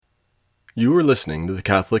You are listening to the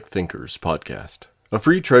Catholic Thinkers Podcast, a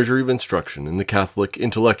free treasury of instruction in the Catholic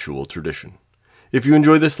intellectual tradition. If you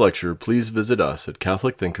enjoy this lecture, please visit us at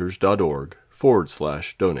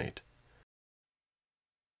catholicthinkers.org/donate.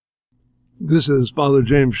 This is Father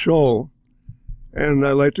James Scholl, and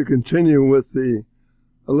I'd like to continue with the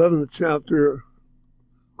 11th chapter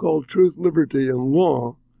called Truth, Liberty, and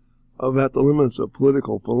Law of At the Limits of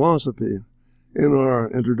Political Philosophy in our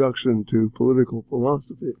Introduction to Political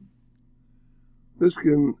Philosophy. This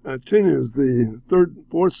continues the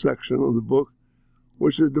fourth section of the book,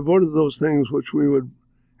 which is devoted to those things which we would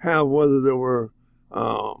have whether there were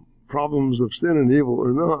problems of sin and evil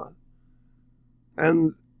or not.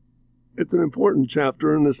 And it's an important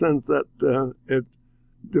chapter in the sense that it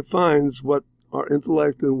defines what our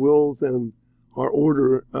intellect and wills and our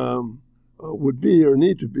order would be or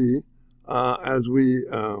need to be as we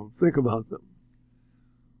think about them.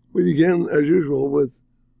 We begin, as usual, with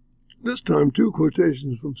this time two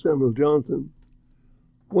quotations from Samuel Johnson.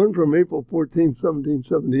 One from April 14,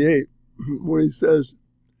 1778, where he says,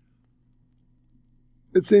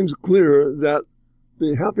 "It seems clear that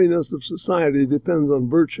the happiness of society depends on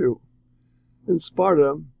virtue. In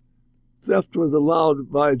Sparta, theft was allowed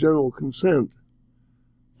by general consent.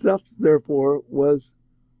 Theft, therefore, was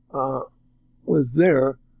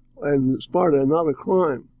there in Sparta not a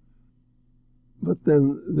crime. But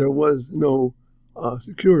then there was no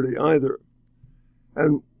security either.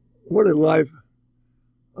 And what a life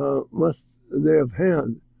must they have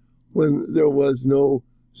had when there was no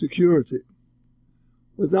security.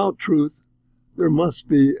 Without truth, there must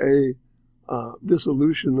be a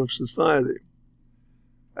dissolution of society.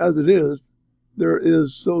 As it is, there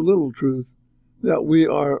is so little truth that we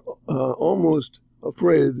are almost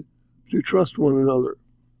afraid to trust one another,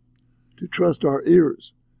 to trust our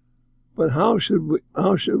ears. But how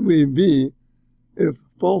should we be if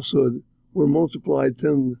falsehood were multiplied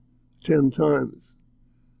 10 times?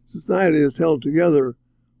 Society is held together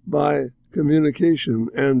by communication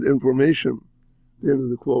and information." The end of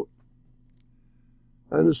the quote.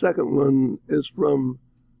 And the second one is from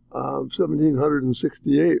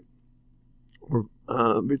 1768, or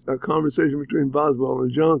a conversation between Boswell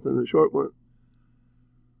and Johnson, a short one.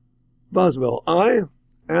 Boswell: "I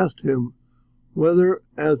asked him whether,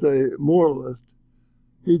 as a moralist,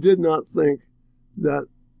 he did not think that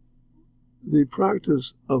the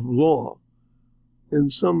practice of law in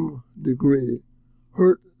some degree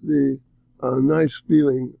hurt the nice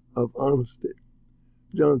feeling of honesty."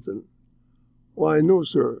 Johnson: "Why, no,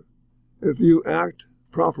 sir. If you act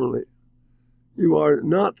properly, you are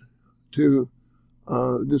not to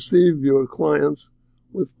deceive your clients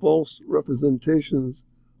with false representations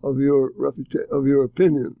of your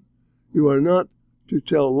opinion. You are not to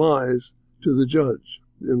tell lies to the judge."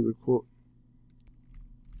 The end of the quote.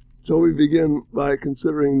 So we begin by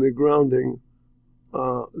considering the grounding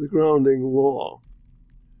law.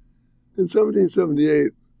 In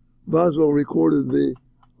 1778, Boswell recorded the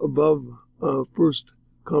above first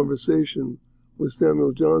conversation with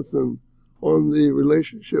Samuel Johnson on the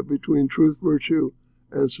relationship between truth, virtue,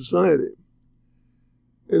 and society.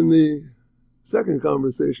 In the second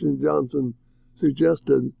conversation, Johnson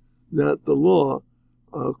suggested that the law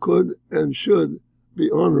could and should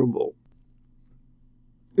be honorable.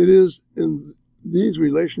 It is in these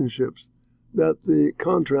relationships that the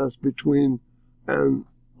contrast between an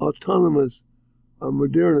autonomous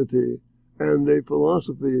modernity and a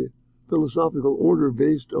philosophical order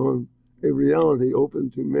based on a reality open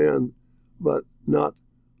to man but not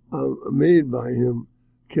made by him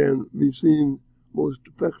can be seen most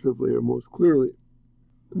effectively or most clearly.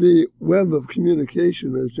 The web of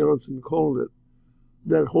communication, as Johnson called it,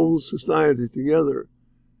 that holds society together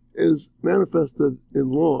is manifested in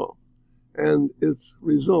law, and its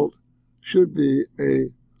result should be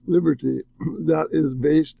a liberty that is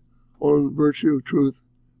based on virtue, truth,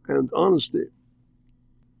 and honesty.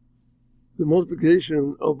 The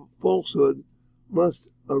multiplication of falsehood must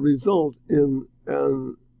result in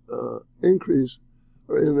an increase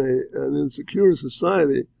or in an insecure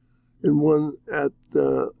society, in one that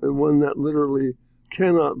literally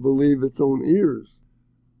cannot believe its own ears.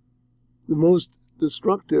 The most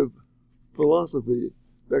destructive philosophy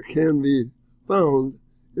that can be found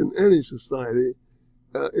in any society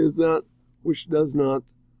is that which does not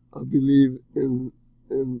believe in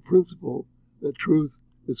principle that truth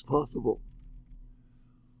is possible.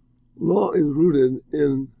 Law is rooted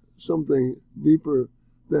in something deeper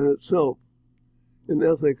than itself, in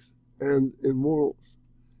ethics and in morals,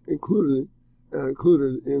 included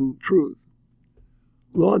in truth.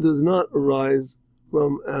 Law does not arise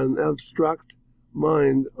from an abstract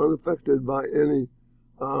mind unaffected by any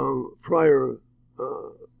prior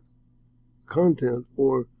content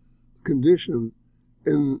or condition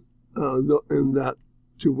in that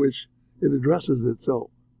to which it addresses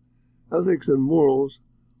itself. Ethics and morals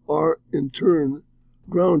are in turn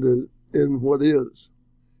grounded in what is,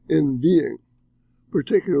 in being,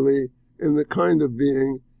 particularly in the kind of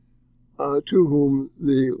being to whom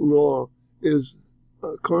the law is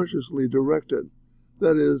consciously directed,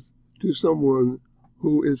 that is, to someone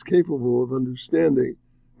who is capable of understanding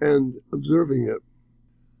and observing it.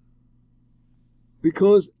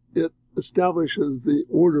 Because it establishes the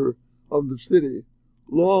order of the city,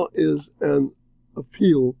 law is an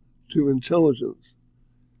appeal to intelligence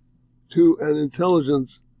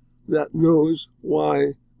that knows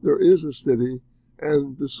why there is a city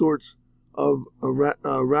and the sorts of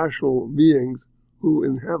rational beings who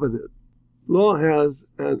inhabit it. Law has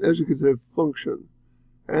an educative function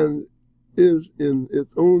and is in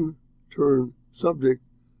its own turn subject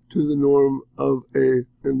to the norm of an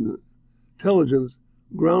intelligence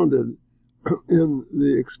grounded in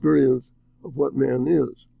the experience of what man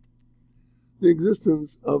is. The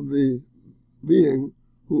existence of the being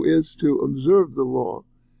who is to observe the law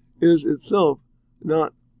is itself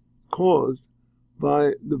not caused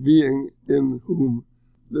by the being in whom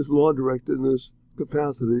this law-directedness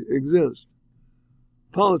capacity exists.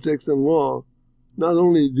 Politics and law not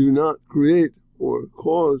only do not create or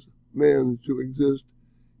cause man to exist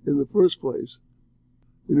in the first place,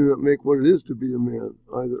 they do not make what it is to be a man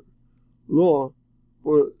either. Law,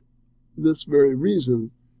 for this very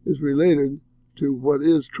reason, is related to what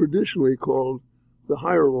is traditionally called the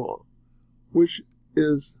higher law, which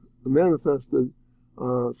is manifested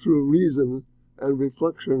through reason and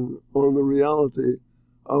reflection on the reality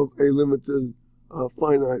of a limited,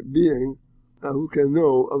 finite being who can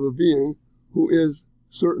know of a being who is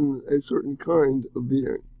a certain kind of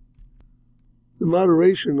being. The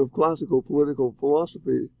moderation of classical political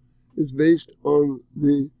philosophy is based on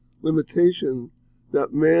the limitation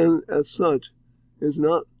that man as such is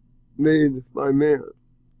not made by man.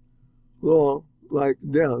 Law, like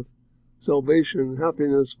death, salvation,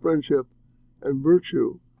 happiness, friendship, and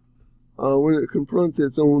virtue, when it confronts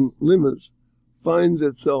its own limits, finds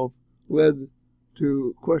itself led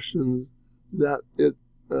to questions that it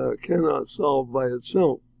cannot solve by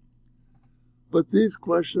itself. But these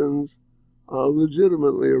questions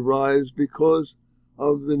legitimately arise because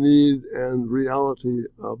of the need and reality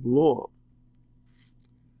of law.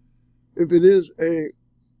 If it is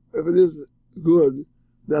good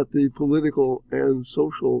that the political and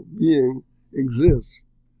social being exists,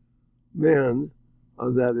 man,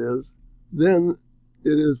 that is, then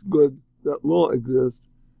it is good that law exists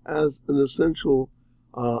as an essential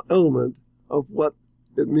element of what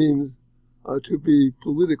it means to be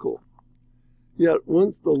political. Yet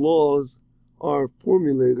once the laws are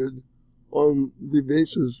formulated on the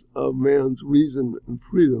basis of man's reason and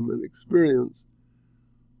freedom and experience,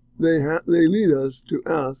 they lead us to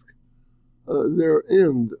ask their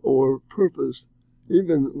end or purpose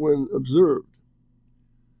even when observed.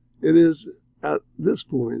 It is at this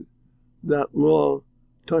point that law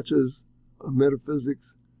touches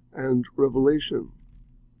metaphysics and revelation.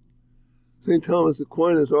 St. Thomas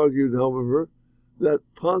Aquinas argued, however, that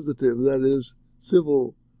positive, that is,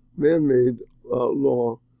 civil, man-made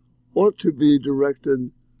law ought to be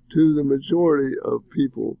directed to the majority of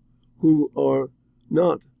people who are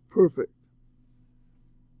not perfect.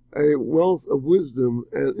 A wealth of wisdom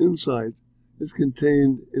and insight is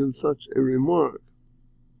contained in such a remark.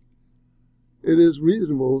 It is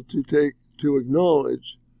reasonable to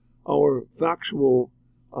acknowledge our factual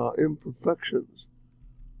imperfections.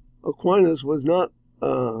 Aquinas was not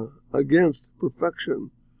against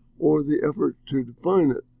perfection or the effort to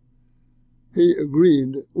define it. He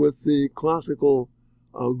agreed with the classical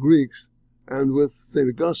Greeks and with St.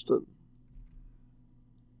 Augustine.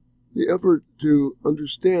 The effort to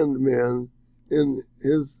understand man in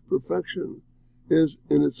his perfection is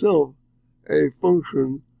in itself a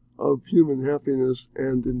function of human happiness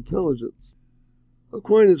and intelligence.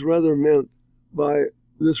 Aquinas rather meant by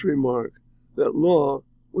this remark that law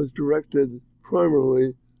was directed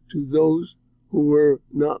primarily to those who were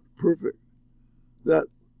not perfect, that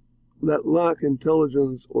lack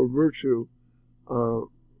intelligence or virtue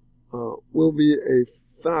will be a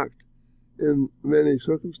fact in many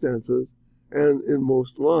circumstances and in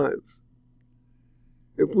most lives.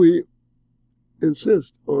 If we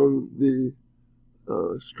insist on the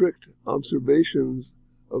strict observations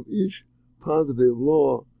of each positive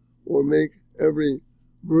law, or make every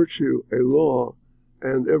virtue a law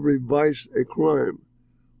and every vice a crime,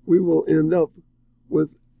 we will end up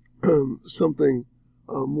with something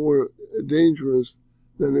more dangerous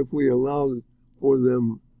than if we allowed for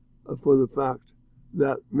them, for the fact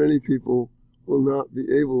that many people will not be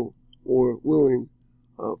able or willing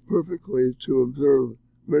perfectly to observe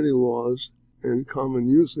many laws in common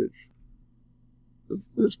usage.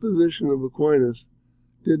 This position of Aquinas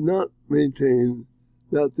did not maintain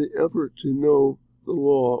that the effort to know the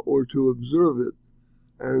law or to observe it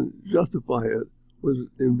and justify it was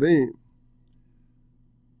in vain.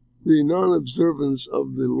 The non-observance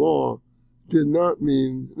of the law did not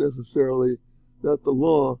mean necessarily that the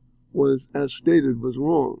law was, as stated, was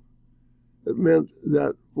wrong. It meant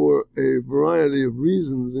that for a variety of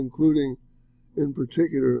reasons, including, in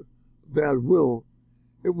particular, bad will,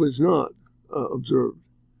 it was not observed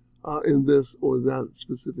in this or that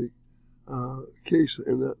specific case,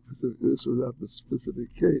 in this or that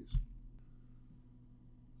specific case.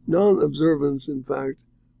 Non-observance, in fact,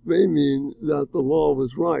 may mean that the law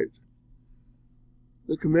was right.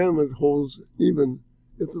 The commandment holds even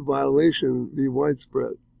if the violation be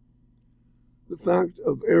widespread. The fact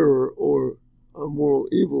of error or moral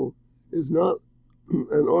evil is not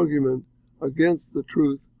an argument against the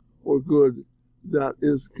truth or good that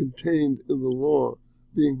is contained in the law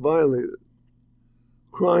being violated.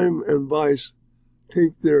 Crime and vice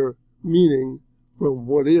take their meaning from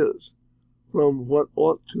what is, from what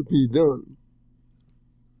ought to be done.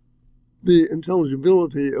 The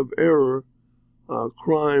intelligibility of error,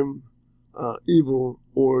 crime, evil,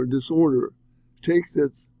 or disorder takes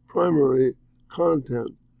its primary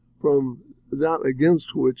content from that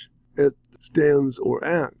against which it stands or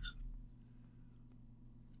acts.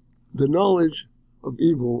 The knowledge of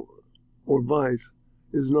evil or vice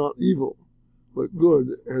is not evil, but good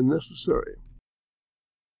and necessary.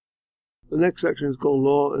 The next section is called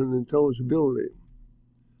Law and Intelligibility.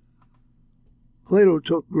 Plato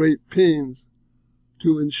took great pains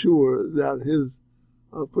to ensure that his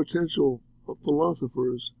potential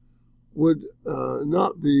philosophers would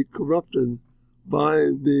not be corrupted by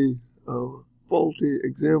the faulty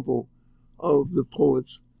example of the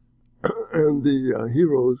poets and the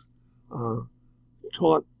heroes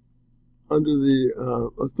taught under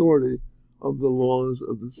the authority of the laws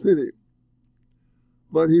of the city.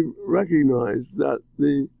 But he recognized that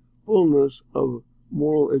the fullness of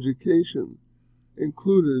moral education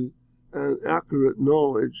included an accurate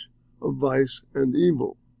knowledge of vice and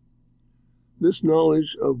evil. This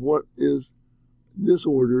knowledge of what is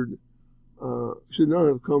disordered should not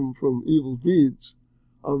have come from evil deeds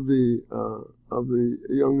of the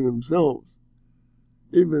young themselves,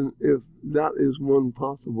 even if that is one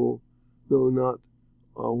possible, though not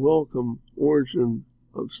a welcome, origin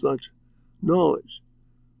of such knowledge.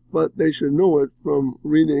 But they should know it from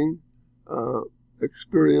reading,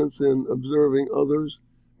 experience in observing others,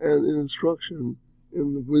 and instruction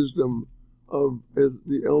in the wisdom of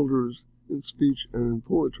the elders in speech and in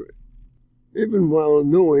poetry. Even while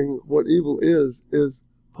knowing what evil is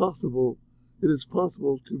possible, it is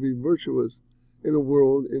possible to be virtuous in a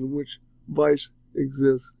world in which vice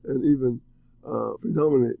exists and even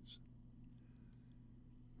predominates.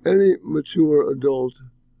 Any mature adult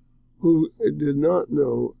who did not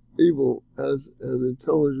know evil as an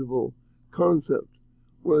intelligible concept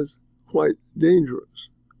was quite dangerous.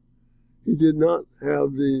 He did not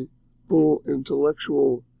have the full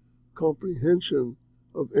intellectual comprehension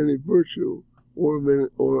of any virtue or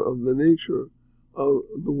of the nature of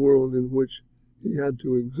the world in which he had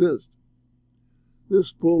to exist.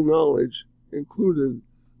 This full knowledge included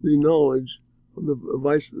the knowledge of the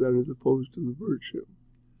vice that is opposed to the virtue.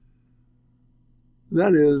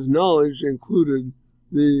 That is, knowledge included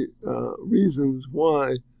the reasons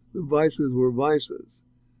why the vices were vices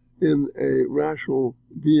in a rational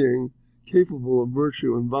being capable of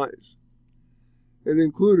virtue and vice. It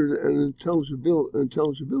included an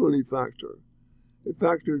intelligibility factor, a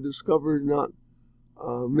factor discovered, not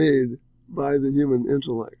made by the human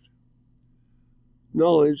intellect.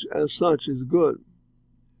 Knowledge as such is good.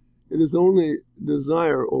 It is only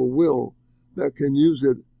desire or will that can use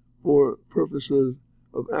it for purposes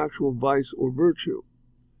of actual vice or virtue.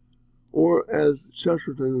 Or, as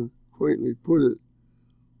Chesterton quaintly put it,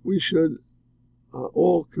 we should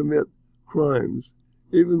all commit crimes,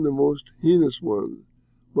 even the most heinous ones,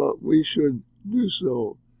 but we should do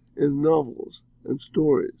so in novels and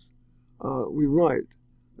stories we write,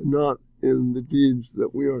 not in the deeds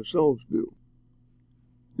that we ourselves do.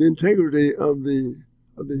 The integrity of the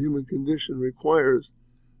human condition requires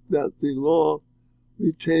that the law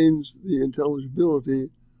retains the intelligibility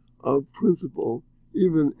of principle,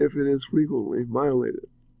 even if it is frequently violated.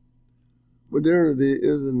 Modernity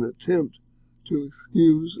is an attempt to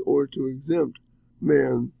excuse or to exempt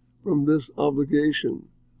man from this obligation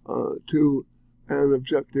to and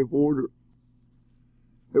objective order.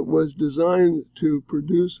 It was designed to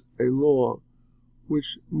produce a law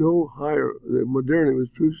which the modernity was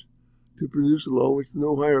to produce a law which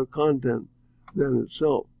no higher content than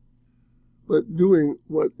itself. But doing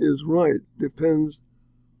what is right depends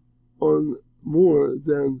on more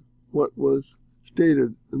than what was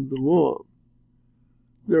stated in the law.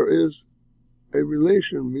 There is a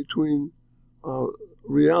relation between the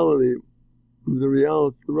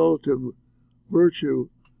relative virtue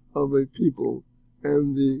of a people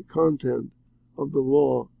and the content of the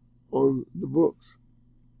law on the books.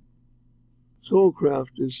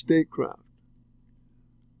 Soulcraft is statecraft.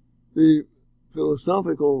 The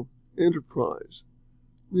philosophical enterprise,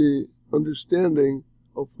 the understanding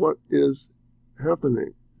of what is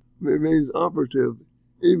happening, remains operative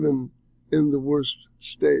even in the worst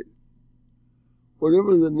state.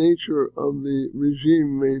 Whatever the nature of the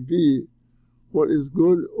regime may be, what is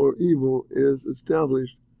good or evil is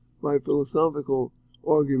established by philosophical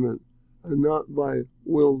argument and not by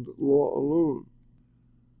willed law alone.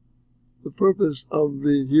 The purpose of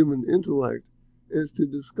the human intellect is to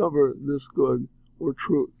discover this good or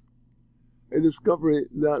truth, a discovery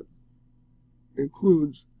that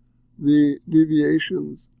includes the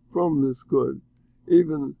deviations from this good,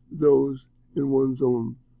 even those in one's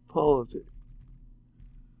own polity.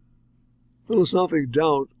 Philosophic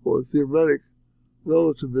doubt or theoretic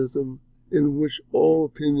relativism, in which all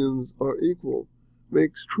opinions are equal,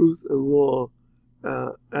 makes truth and law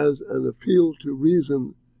as an appeal to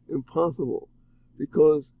reason impossible,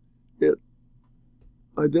 because it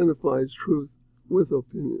identifies truth with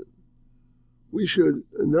opinion. We should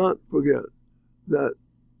not forget that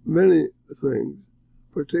many things,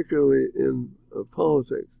 particularly in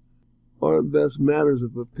politics, are at best matters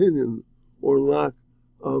of opinion or lack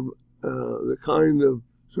of the kind of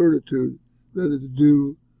certitude that is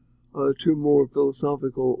due to more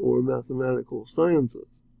philosophical or mathematical sciences.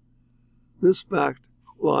 This fact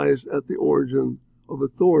lies at the origin of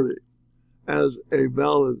authority as a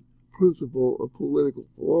valid principle of political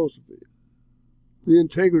philosophy. The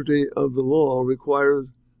integrity of the law requires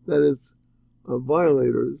that its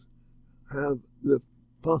violators have the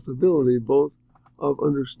possibility both of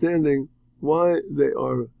understanding why they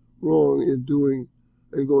are wrong in doing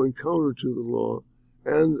and going counter to the law,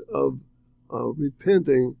 and of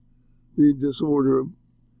repenting the disorder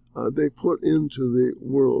they put into the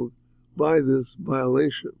world by this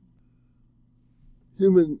violation.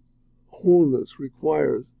 Human wholeness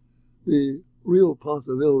requires the real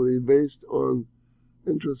possibility based on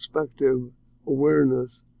introspective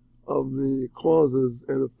awareness of the causes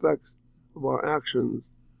and effects of our actions,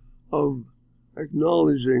 of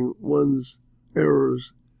acknowledging one's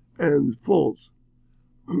errors and faults,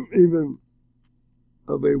 even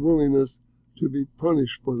of a willingness to be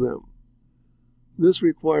punished for them. This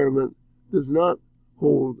requirement does not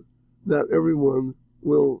hold that everyone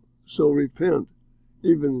will so repent,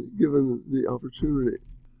 even given the opportunity.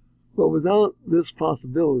 But without this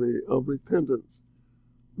possibility of repentance,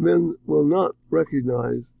 men will not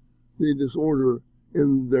recognize the disorder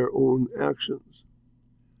in their own actions.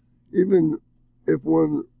 Even if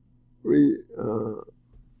one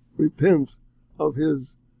repents of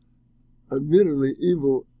his admittedly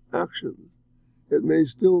evil actions, it may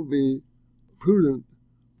still be prudent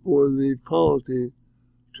for the polity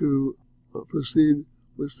to proceed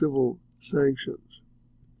with civil sanctions.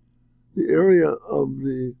 The area of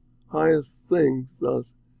the highest things,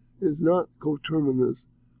 thus, is not coterminous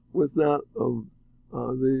with that of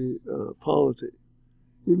the polity,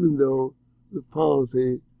 even though the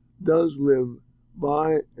polity does live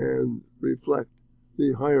by and reflect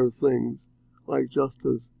the higher things like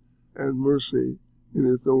justice and mercy in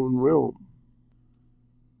its own realm.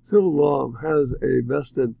 Civil law has a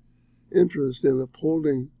vested interest in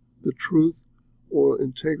upholding the truth or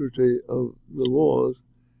integrity of the laws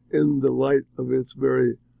in the light of its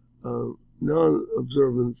very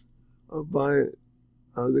non-observance by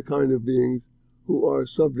the kind of beings who are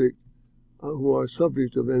subject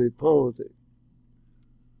of any polity.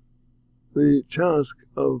 The task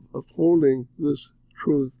of upholding this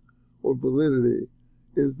truth or validity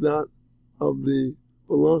is that of the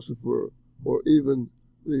philosopher or even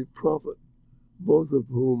the prophet, both of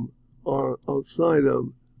whom are outside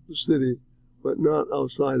of the city but not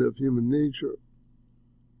outside of human nature.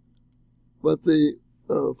 But the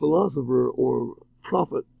philosopher or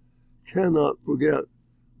prophet cannot forget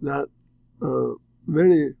that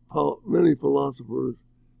many philosophers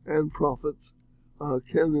and prophets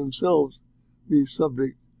can themselves be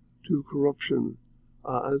subject to corruption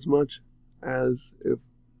as much as, if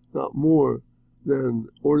not more, than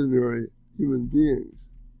ordinary human beings.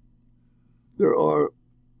 There are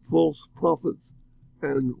false prophets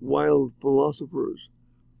and wild philosophers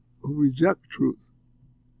who reject truth.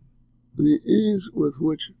 The ease with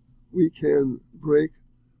which we can break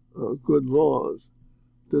good laws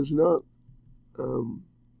does not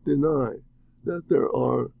deny that there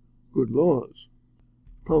are good laws.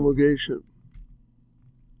 Promulgation.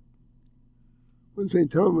 When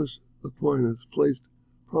St. Thomas Aquinas placed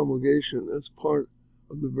promulgation as part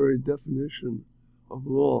of the very definition of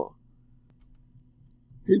law,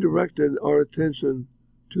 he directed our attention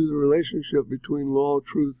to the relationship between law,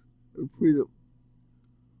 truth, and freedom.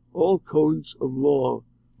 All codes of law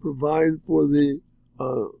provide for the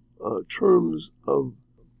terms of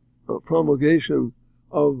promulgation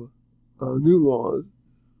of new laws,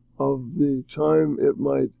 of the time it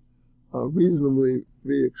might reasonably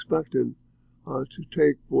be expected to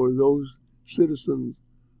take for those citizens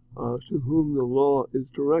to whom the law is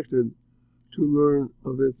directed to learn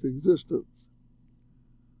of its existence.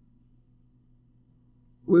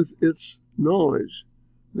 With its knowledge,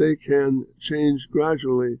 they can change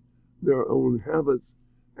gradually their own habits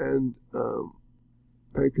and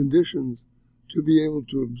conditions to be able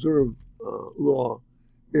to observe law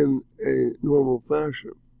in a normal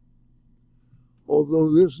fashion.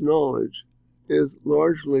 Although this knowledge is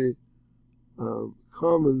largely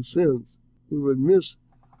common sense, we would miss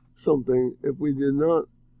something if we did not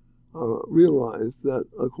realize that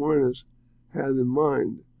Aquinas had in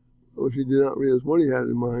mind, or if he did not realize what he had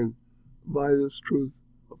in mind by this truth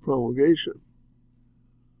of promulgation.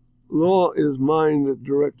 Law is mind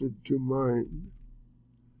directed to mind.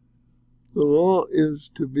 The law is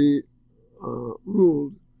to be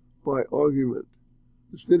ruled by argument.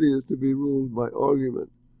 The city is to be ruled by argument,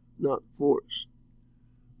 not force.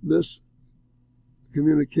 This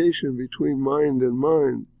communication between mind and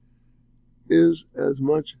mind is as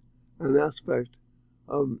much an aspect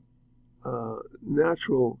of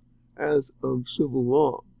natural as of civil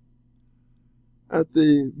law. At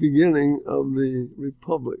the beginning of the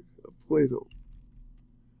Republic of Plato,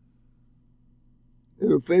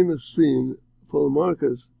 in a famous scene,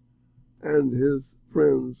 Polemarchus and his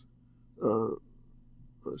friends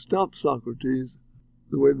stopped Socrates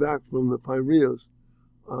the way back from the Piraeus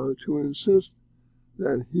to insist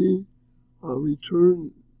that he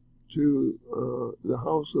return to the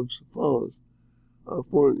house of Cephalus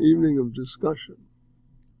for an evening of discussion.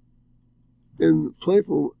 In a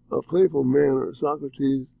playful manner,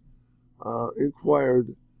 Socrates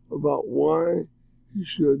inquired about why he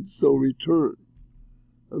should so return,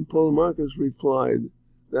 and Polemarchus replied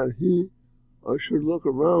that he should look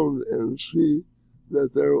around and see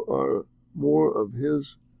that there are more of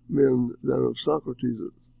his men than of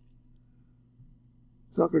Socrates'.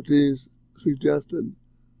 Socrates suggested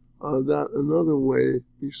that another way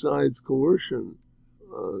besides coercion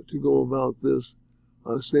to go about this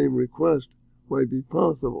same request might be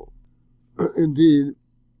possible. Indeed,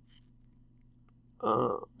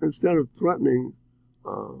 instead of threatening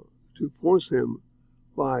to force him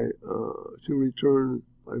to return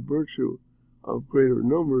by virtue of greater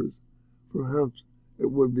numbers, perhaps it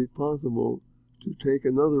would be possible to take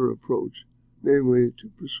another approach, namely to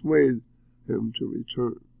persuade him to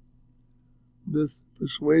return. This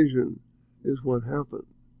persuasion is what happened.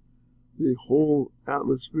 The whole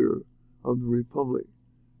atmosphere of the Republic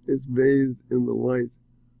is bathed in the light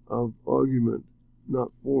of argument,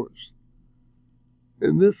 not force.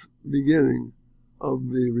 In this beginning of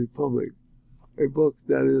the Republic, a book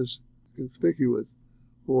that is conspicuous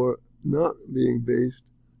for not being based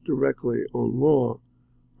directly on law,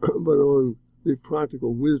 but on the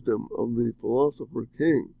practical wisdom of the philosopher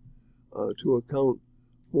king to account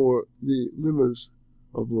for the limits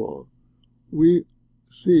of law, we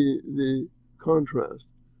see the contrast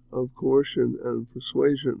of coercion and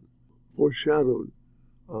persuasion foreshadowed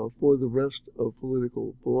for the rest of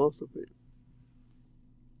political philosophy.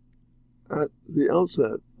 At the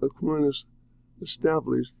outset, Aquinas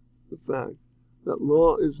established the fact that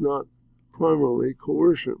law is not primarily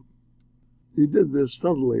coercion. He did this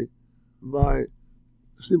subtly by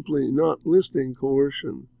simply not listing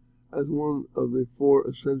coercion as one of the four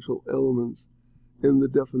essential elements in the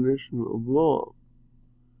definition of law.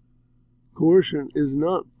 Coercion is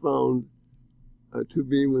not found to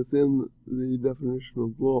be within the definition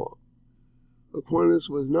of law. Aquinas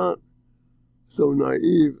was not so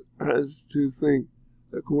naive as to think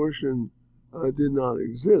that coercion did not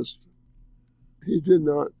exist. He did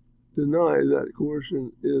not deny that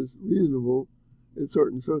coercion is reasonable in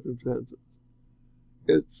certain circumstances.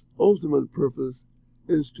 Its ultimate purpose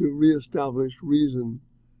is to reestablish reason,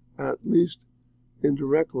 at least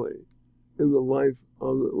indirectly, in the life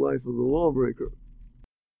of the lawbreaker.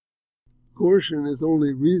 Coercion is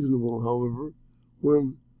only reasonable, however,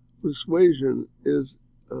 when persuasion is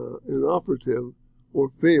inoperative or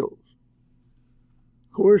fails.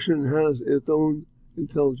 Coercion has its own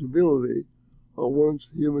intelligibility once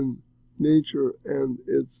human nature and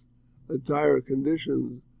its dire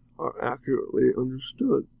conditions are accurately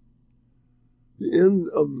understood. The end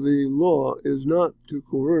of the law is not to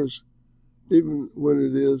coerce, even when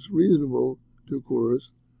it is reasonable to coerce,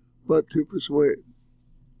 but to persuade.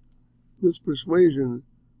 This persuasion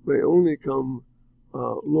may only come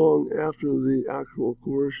long after the actual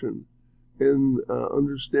coercion in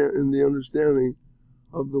the understanding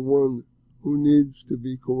of the one who needs to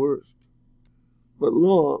be coerced. But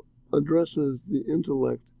law addresses the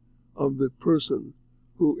intellect of the person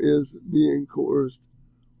who is being coerced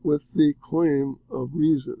with the claim of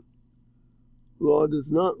reason. Law does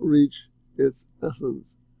not reach its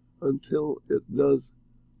essence until it does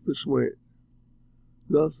persuade.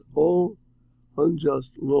 Thus, all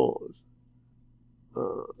unjust laws,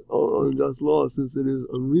 since it is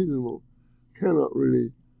unreasonable, cannot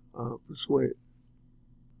really persuade.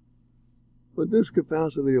 But this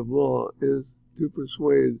capacity of law to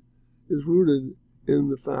persuade is rooted in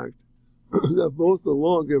the fact that both the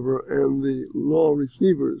lawgiver and the law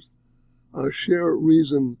receivers share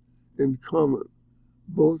reason in common,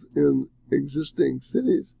 both in existing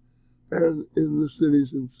cities and in the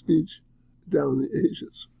cities in speech down the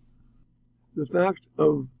ages. The fact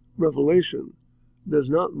of revelation does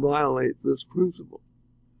not violate this principle.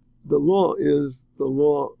 The law is the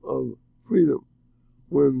law of freedom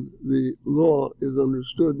when the law is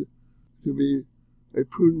understood to be a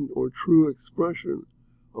prudent or true expression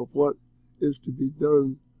of what is to be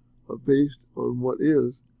done based on what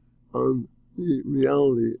is, on the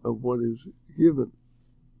reality of what is given.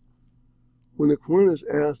 When Aquinas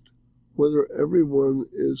asked whether everyone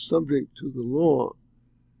is subject to the law,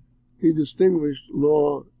 he distinguished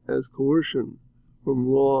law as coercion from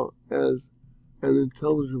law as an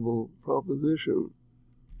intelligible proposition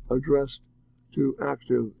addressed to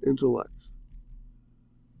active intellects.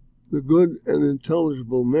 The good and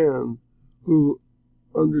intelligible man who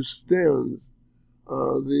understands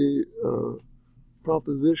the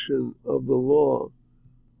proposition of the law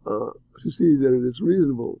to see that it is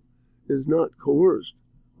reasonable is not coerced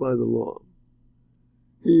by the law.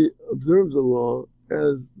 He observes the law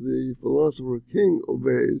as the philosopher king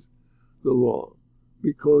obeys the law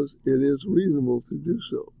because it is reasonable to do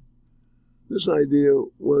so. This idea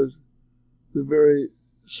was the very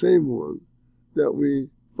same one that we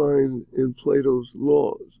find in Plato's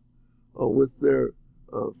laws with their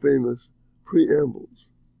famous preambles.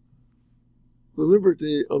 The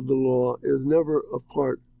liberty of the law is never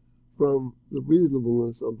apart from the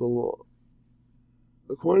reasonableness of the law.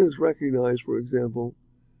 Aquinas recognized, for example,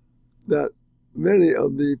 that many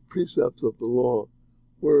of the precepts of the law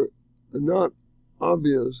were not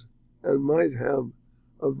obvious and might have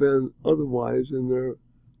been otherwise in their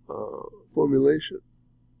formulation.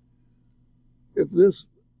 If this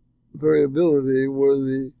variability were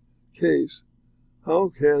the case, how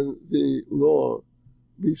can the law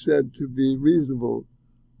be said to be reasonable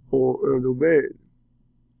and obeyed?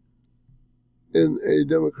 In a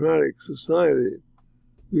democratic society,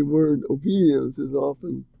 the word obedience is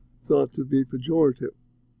often thought to be pejorative.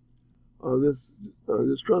 This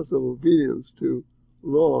distrust of obedience to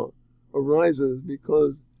law arises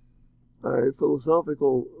because a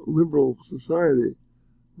philosophical liberal society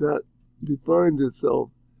that defines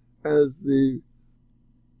itself as the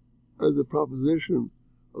proposition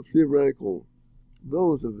of theoretical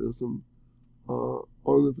relativism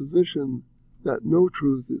on the position that no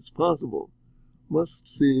truth is possible must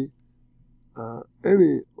see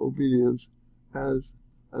any obedience as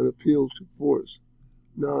an appeal to force,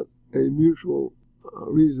 not a mutual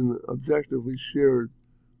reason objectively shared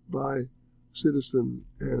by citizen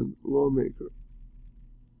and lawmaker.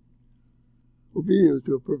 Obedience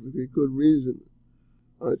to a perfectly good reason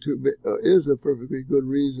is a perfectly good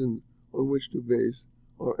reason on which to base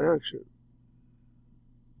our action.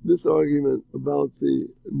 This argument about the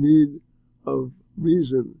need of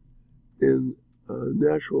reason in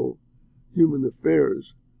natural human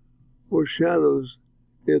affairs foreshadows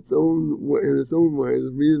in its own way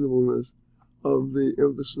the reasonableness of the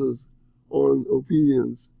emphasis on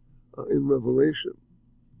obedience in Revelation.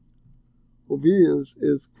 Obedience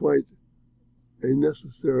is quite a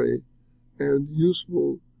necessary and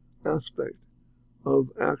useful aspect of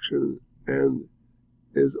action and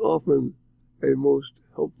is often a most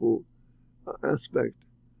helpful aspect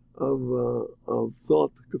of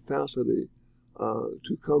thought capacity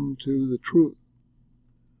to come to the truth.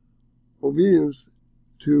 Obedience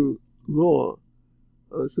to law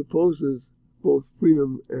supposes both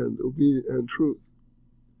freedom and truth.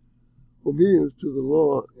 Obedience to the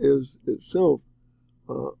law is itself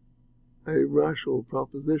a rational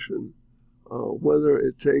proposition, whether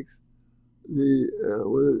it takes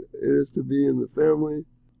whether it is to be in the family,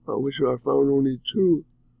 which are found only two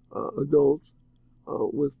adults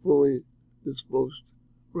with fully disposed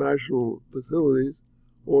rational facilities,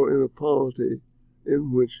 or in a polity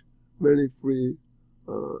in which many free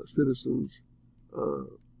citizens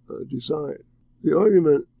decide. The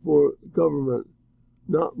argument for government,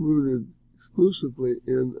 not rooted exclusively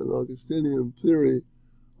in an Augustinian theory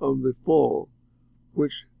of the fall,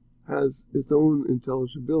 which has its own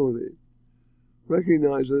intelligibility,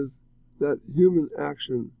 recognizes that human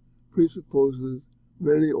action presupposes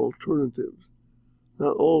many alternatives,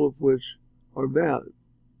 not all of which are bad.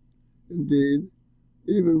 Indeed,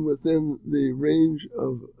 even within the range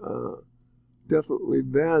of definitely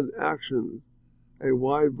bad actions, a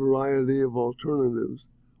wide variety of alternatives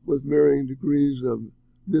with varying degrees of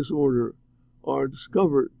disorder are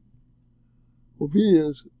discovered.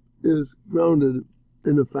 Obedience is grounded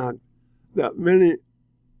in the fact that many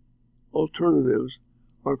alternatives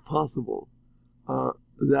are possible,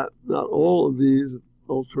 that not all of these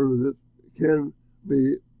alternatives can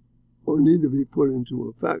be or need to be put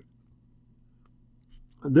into effect.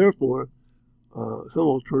 And therefore, some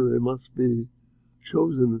alternative must be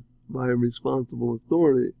chosen by a responsible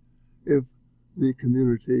authority if the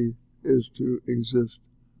community is to exist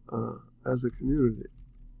as a community.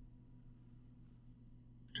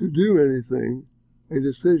 To do anything, a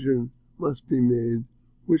decision must be made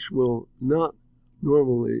which will not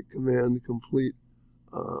normally command complete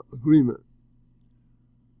agreement.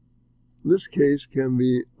 This case can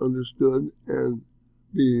be understood, and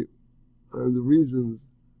the reasons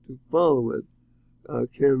to follow it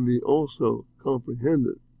can be also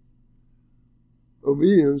comprehended.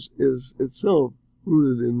 Obedience is itself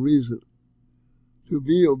rooted in reason. To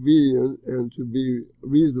be obedient and to be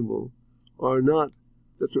reasonable are not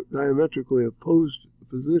diametrically opposed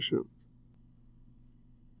positions.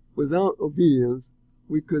 Without obedience,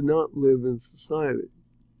 we could not live in society.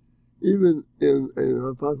 Even in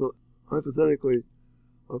hypothetically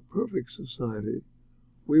a perfect society,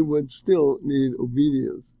 we would still need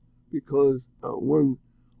obedience, because one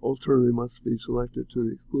alternative must be selected to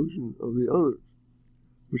the exclusion of the others,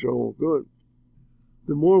 which are all good.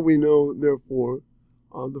 The more we know, therefore,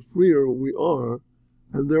 the freer we are,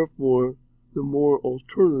 and therefore the more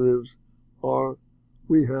alternatives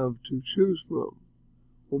we have to choose from.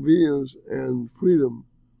 Obedience and freedom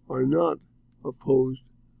are not opposed,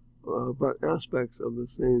 but aspects of the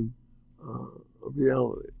same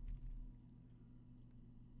reality.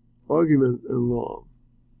 Argument and law.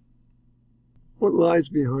 What lies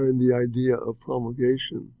behind the idea of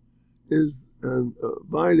promulgation is an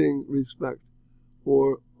abiding respect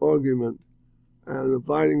for argument and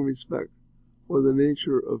abiding respect for the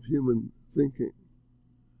nature of human thinking.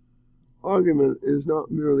 Argument is not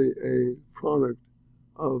merely a product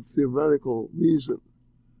of theoretical reason,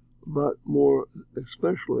 but more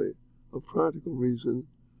especially a practical reason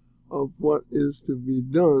of what is to be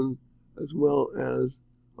done as well as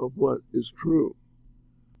of what is true.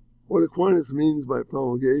 What Aquinas means by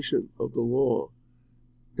promulgation of the law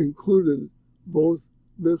included both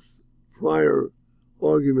this prior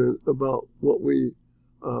argument about what we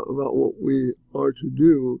are to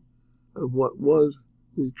do and what was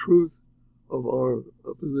the truth of our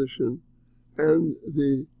position, and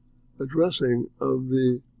the addressing of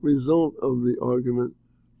the result of the argument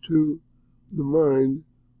to the mind,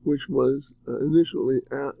 which was initially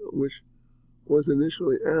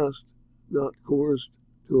asked, not coerced,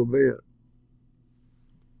 to obey it.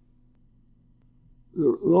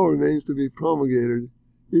 The law remains to be promulgated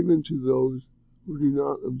even to those who do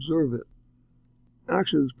not observe it.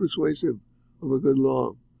 Actions persuasive of a good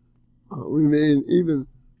law remain even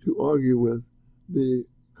to argue with the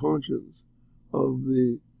conscience of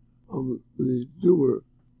the doer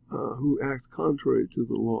who acts contrary to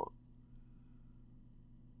the law.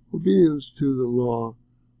 Obedience to the law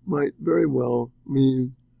might very well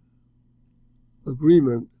mean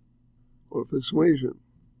agreement or persuasion.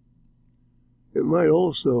 It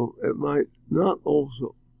might not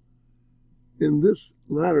also. In this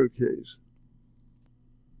latter case,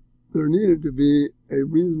 there needed to be a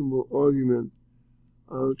reasonable argument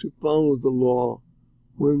to follow the law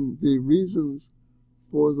when the reasons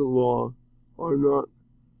for the law are not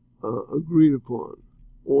agreed upon,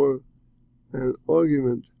 or an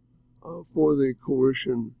argument for the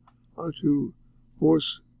coercion to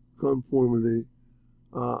force conformity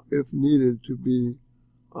if needed to be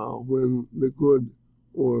when the good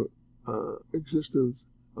or existence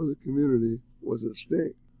of the community was at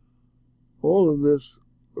stake. All of this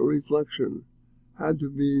reflection had to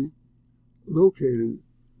be located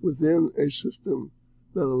within a system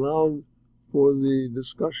that allowed for the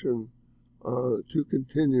discussion to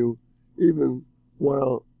continue even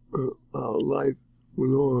while life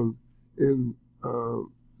went on in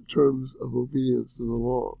terms of obedience to the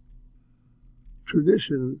law.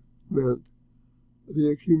 Tradition meant the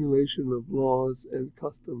accumulation of laws and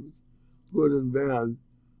customs, good and bad,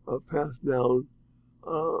 passed down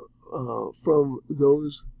from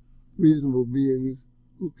those reasonable beings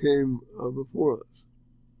who came before us.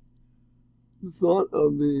 The thought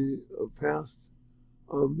of the past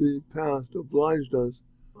obliged us,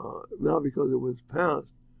 not because it was past,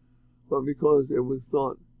 but because it was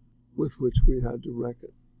thought with which we had to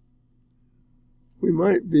reckon. We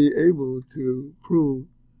might be able to prove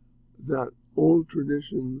that old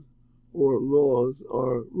traditions or laws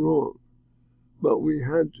are wrong, but we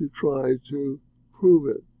had to try to prove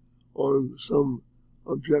it on some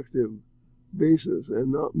objective basis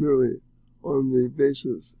and not merely on the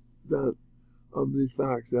basis of the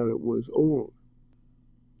fact that it was old.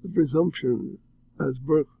 The presumption, as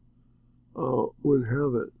Burke would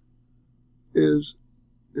have it, is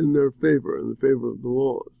in their favor, in the favor of the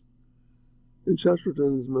laws. In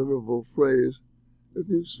Chesterton's memorable phrase, if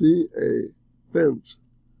you see a fence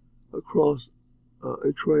across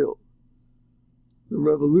a trail, the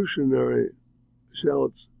revolutionary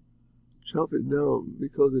shouts, "Chop it down,"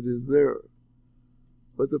 because it is there.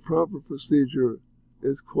 But the proper procedure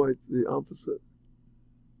is quite the opposite.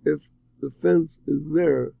 If the fence is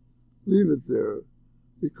there, leave it there,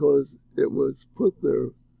 because it was put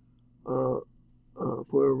there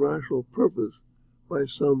for a rational purpose by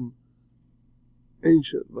some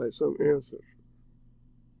ancient, by some ancestor.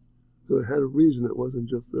 So it had a reason, it wasn't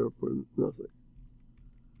just there for nothing.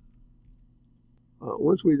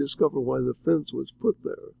 Once we discover why the fence was put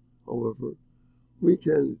there, however, we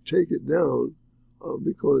can take it down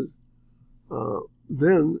because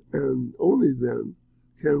then and only then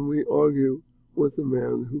can we argue with the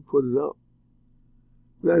man who put it up.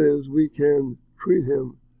 That is, we can treat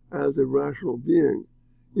him as a rational being,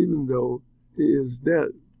 even though he is dead.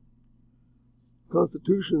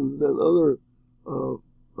 Constitutions and other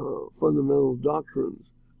fundamental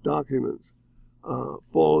documents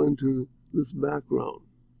fall into this background.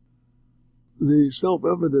 The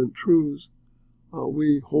self-evident truths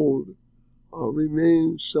we hold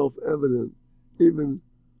remain self-evident even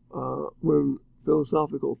when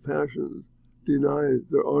philosophical passions deny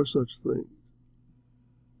there are such things.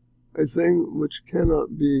 A thing which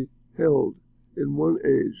cannot be held in one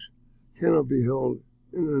age cannot be held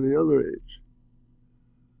in any other age.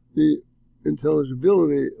 The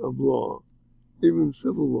intelligibility of law, even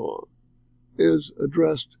civil law, is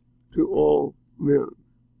addressed to all men.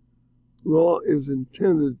 Law is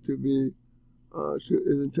intended to be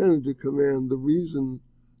to command the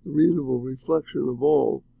reasonable reflection of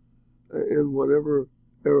all in whatever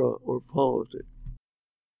era or polity.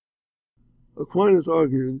 Aquinas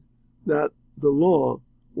argued that the law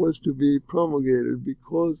was to be promulgated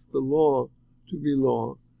because the law, to be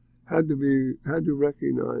law, had to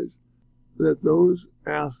recognize that those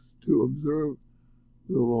asked to observe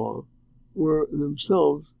the law were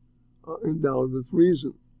themselves endowed with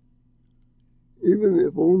reason. Even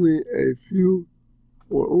if only a few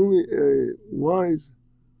or only a wise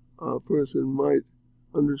person might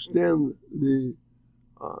understand the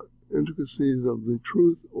intricacies of the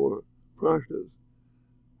truth or practice,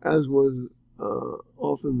 as was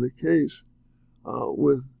often the case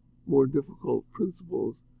with more difficult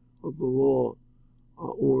principles of the law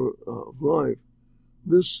or of life,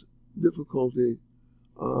 this difficulty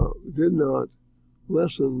did not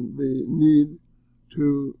lessen the need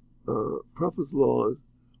to preface laws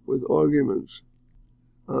with arguments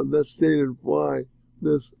that stated why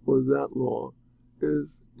this or that law is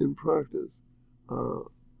in practice and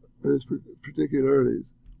its particularities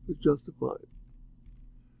is justified.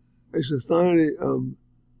 A society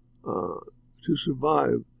to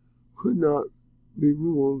survive could not be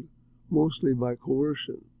ruled mostly by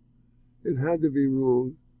coercion. It had to be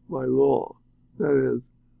ruled by law, that is,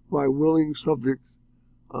 by willing subjects,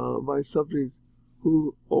 by subjects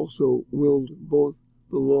who also willed both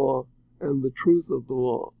the law and the truth of the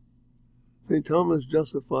law. St. Thomas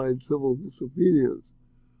justified civil disobedience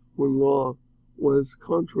when law was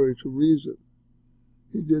contrary to reason.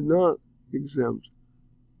 He did not exempt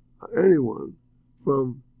anyone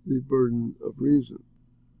from the burden of reason.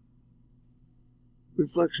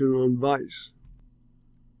 Reflection on vice.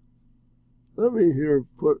 Let me here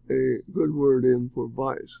put a good word in for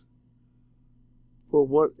vice, for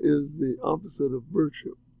what is the opposite of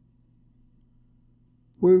virtue.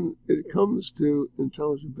 When it comes to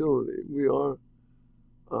intelligibility, we are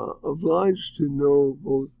obliged to know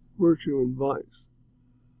both virtue and vice.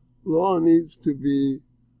 Law needs to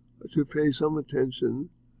pay some attention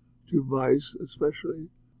to vice, especially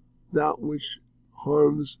that which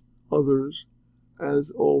harms others,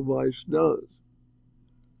 as all vice does.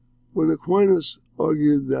 When Aquinas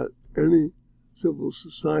argued that any civil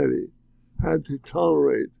society had to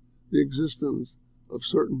tolerate the existence of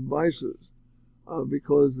certain vices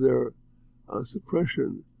because their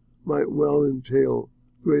suppression might well entail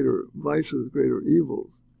greater vices, greater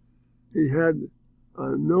evils, he had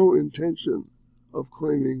no intention of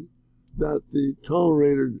claiming that the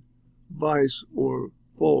tolerated vice or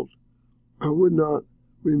fault would not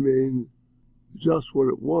remain just what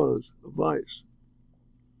it was, a vice.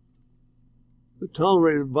 The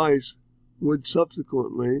tolerated vice would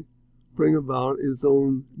subsequently bring about its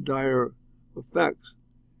own dire effects,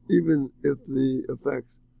 even if the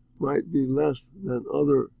effects might be less than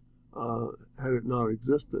other had it not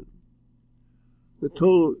existed. The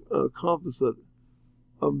total composite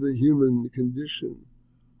of the human condition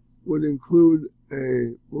would include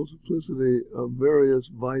a multiplicity of various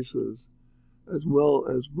vices as well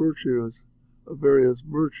as virtues of various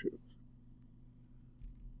virtues.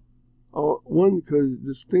 One could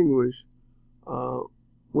distinguish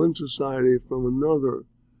one society from another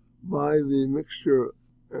by the mixture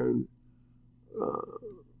and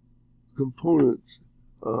components,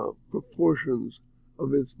 proportions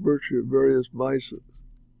of its virtue, various vices.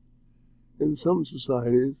 In some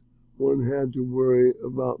societies, one had to worry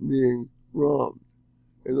about being robbed,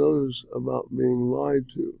 in others about being lied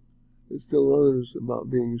to, and still others about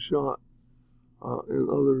being shot, and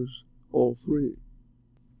others all three.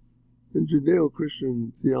 In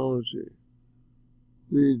Judeo-Christian theology,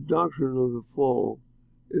 the doctrine of the fall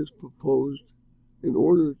is proposed in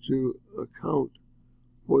order to account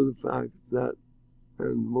for the fact that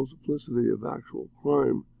and multiplicity of actual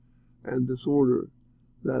crime and disorder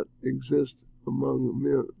that exist among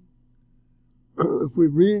men. If we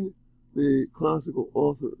read the classical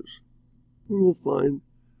authors, we will find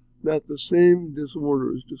that the same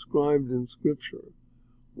disorders described in Scripture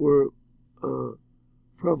were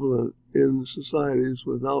prevalent in societies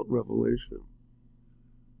without revelation.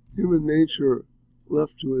 Human nature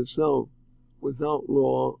left to itself without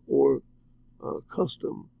law or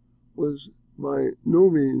custom was by no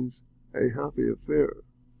means a happy affair.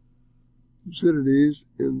 Thucydides,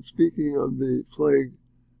 in speaking of the plague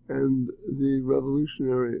and the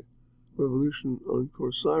revolution on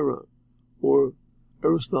Corcyra, or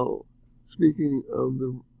Aristotle, speaking of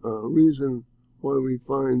the reason why we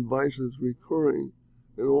find vices recurring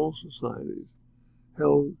in all societies,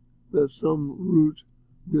 held that some root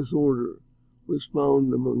disorder was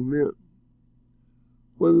found among men.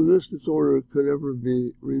 Whether this disorder could ever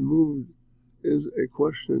be removed is a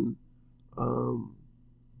question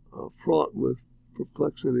fraught with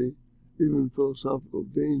perplexity, even philosophical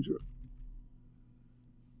danger.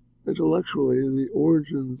 Intellectually, the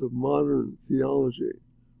origins of modern theology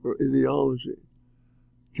or ideology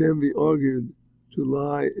can be argued to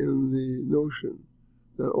lie in the notion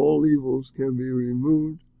that all evils can be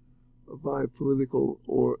removed by political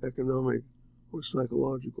or economic or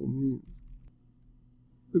psychological means.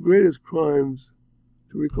 The greatest crimes,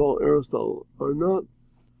 to recall Aristotle, are not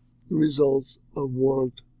the results of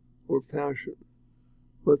want or passion,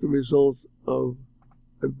 but the results of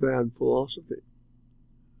a bad philosophy.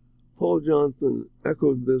 Paul Johnson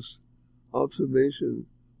echoed this observation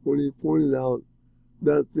when he pointed out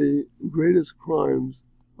that the greatest crimes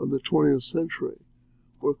of the 20th century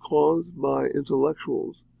were caused by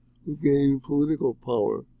intellectuals who gained political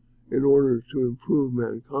power in order to improve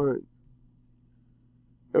mankind.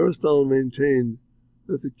 Aristotle maintained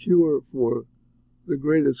that the cure for the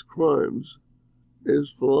greatest crimes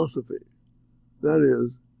is philosophy, that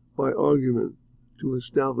is, by argument to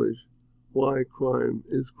establish why crime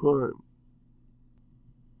is crime.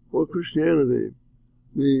 For Christianity,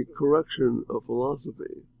 the correction of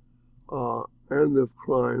philosophy and of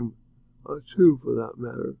crime, too, for that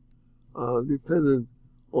matter, depended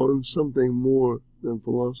on something more than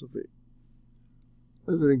philosophy.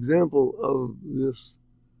 As an example of this,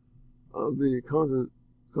 of the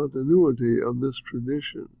continuity of this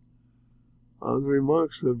tradition, the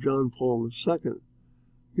remarks of John Paul II,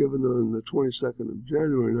 given on the 22nd of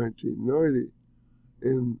January 1990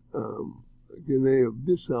 in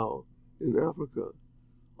Guinea-Bissau in Africa,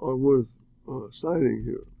 are worth citing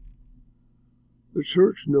here. The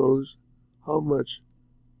Church knows how much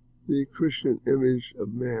the Christian image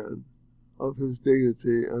of man, of his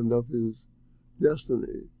dignity and of his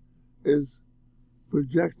destiny, is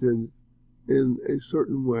projected in a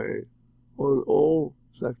certain way on all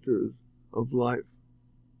sectors of life.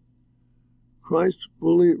 Christ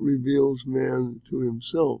fully reveals man to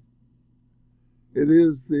himself. It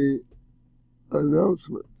is the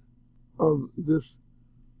announcement of this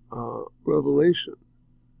revelation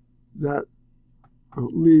that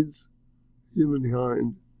leads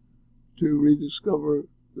humankind to rediscover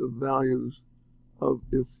the values of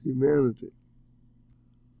its humanity.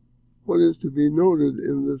 What is to be noted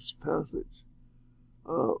in this passage,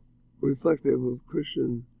 reflective of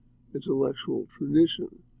Christian intellectual tradition,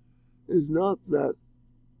 is not that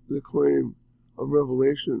the claim of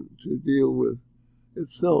revelation to deal with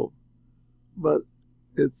itself, but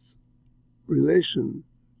its relation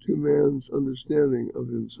to man's understanding of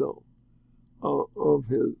himself, of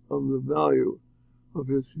the value of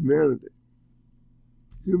his humanity.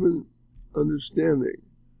 Human understanding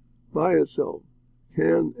by itself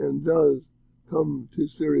can and does come to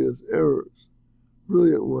serious errors,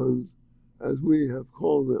 brilliant ones as we have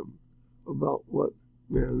called them, about what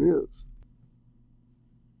man is.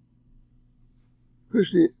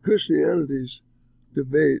 Christianity's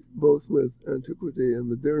debate, both with antiquity and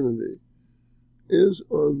modernity, is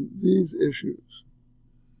on these issues.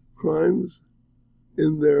 Crimes,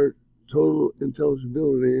 in their total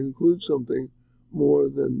intelligibility, include something more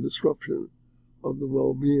than disruption of the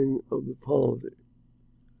well-being of the polity.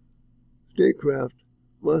 Statecraft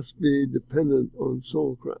must be dependent on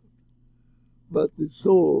soulcraft, but the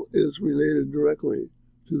soul is related directly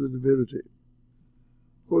to the divinity.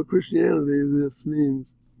 For Christianity, this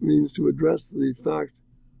means to address the fact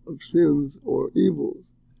of sins or evils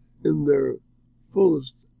in their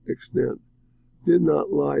fullest extent did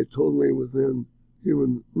not lie totally within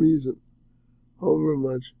human reason, however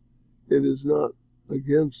much it is not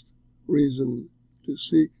against reason to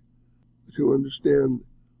seek to understand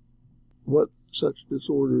what such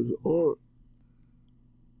disorders are.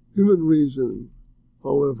 Human reason,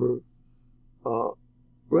 however,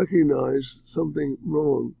 recognized something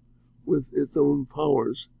wrong with its own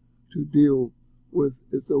powers to deal with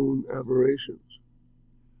its own aberrations.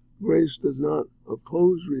 Grace does not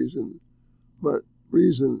oppose reason, but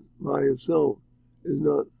reason by itself is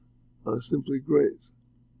not simply grace.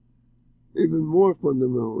 Even more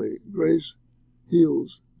fundamentally, grace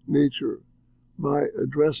heals nature by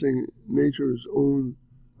addressing nature's own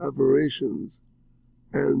aberrations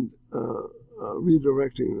and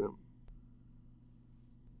redirecting them.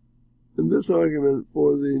 In this argument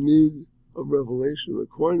for the need of revelation,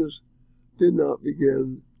 Aquinas did not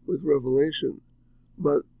begin with revelation,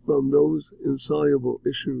 but from those insoluble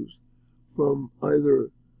issues, from either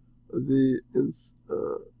the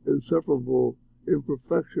inseparable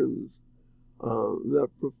imperfections that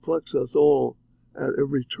perplex us all at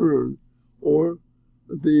every turn, or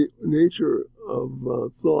the nature of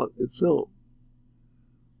thought itself.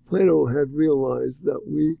 Plato had realized that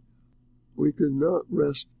we could not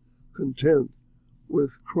rest content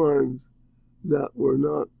with crimes that were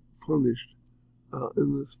not punished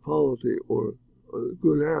in this polity, or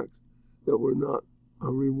good acts that were not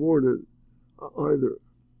rewarded either.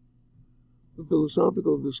 The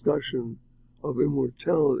philosophical discussion of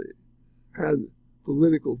immortality had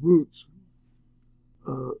political roots.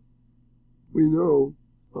 We know,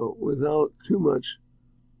 without too much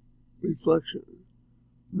reflection,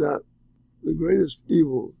 that the greatest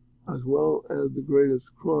evil, as well as the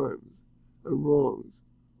greatest crimes and wrongs,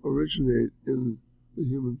 originate in the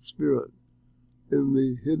human spirit, in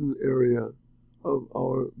the hidden area of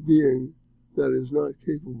our being that is not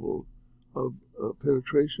capable of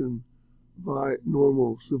penetration by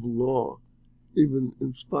normal civil law, even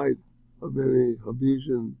in spite of any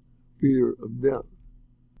Hobbesian fear of death.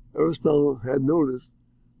 Aristotle had noticed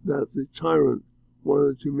that the tyrant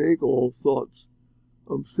wanted to make all thoughts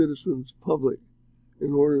of citizens public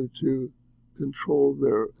in order to control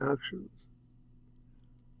their actions.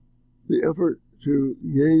 The effort to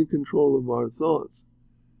gain control of our thoughts,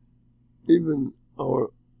 even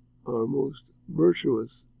our most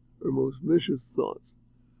virtuous or most vicious thoughts,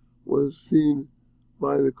 was seen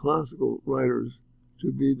by the classical writers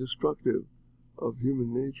to be destructive of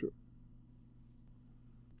human nature.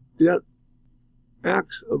 Yet,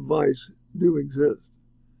 acts of vice do exist,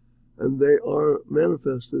 and they are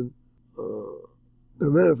manifested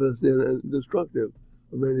and destructive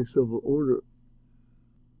of any civil order.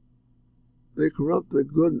 They corrupt the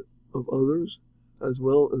good of others as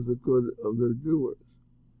well as the good of their doers.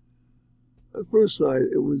 At first sight,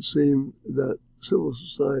 it would seem that civil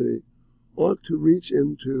society ought to reach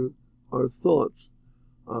into our thoughts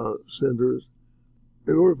centers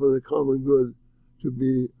in order for the common good to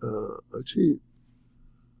be achieved.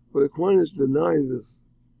 But Aquinas denied this.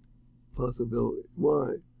 possibility.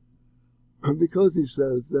 Why? Because he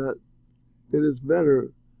says that it is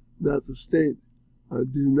better that the state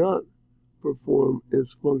do not perform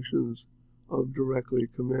its functions of directly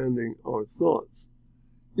commanding our thoughts,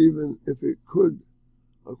 even if it could.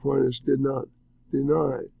 Aquinas did not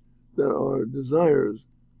deny that our desires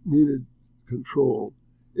needed control,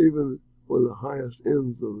 even for the highest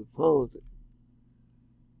ends of the polity.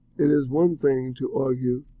 It is one thing to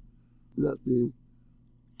argue that the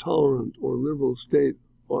tolerant or liberal state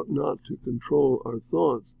ought not to control our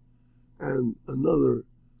thoughts, and another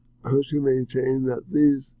to maintain that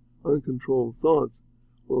these uncontrolled thoughts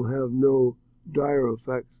will have no dire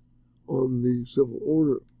effects on the civil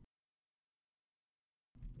order.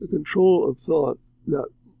 The control of thought that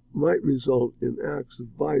might result in acts of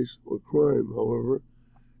vice or crime, however,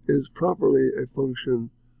 is properly a function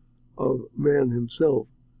of man himself,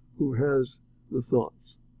 who has the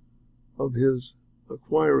thoughts, of his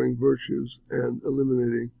acquiring virtues and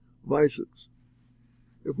eliminating vices.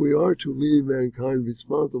 If we are to leave mankind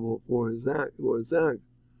responsible for his act,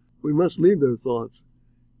 we must leave their thoughts,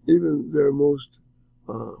 even their most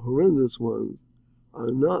horrendous ones,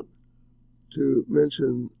 not to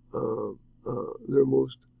mention their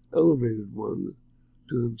most elevated ones,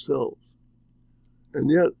 to themselves.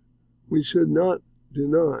 And yet, we should not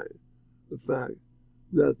deny the fact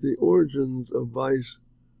that the origins of vice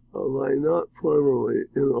lie not primarily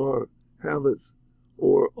in our habits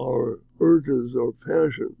or our urges or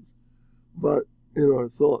passions, but in our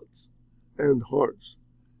thoughts and hearts,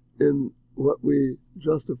 in what we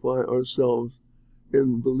justify ourselves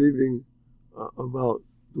in believing about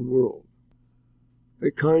the world.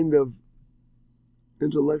 A kind of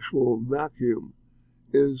intellectual vacuum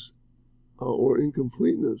is, or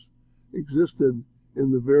incompleteness, existed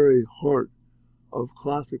in the very heart of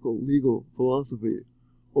classical legal philosophy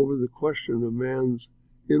over the question of man's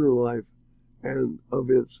inner life and of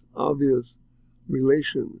its obvious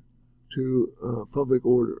relation to public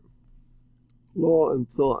order, law, and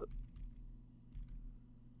thought.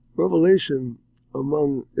 Revelation,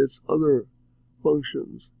 among its other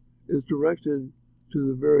functions, is directed to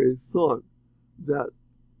the very thoughts that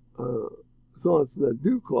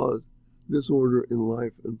do cause disorder in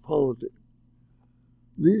life and polity.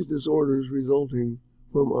 These disorders resulting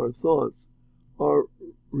from our thoughts are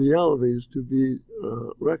realities to be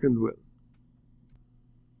reckoned with.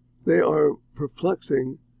 They are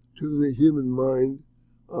perplexing to the human mind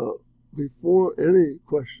before any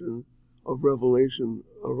question of revelation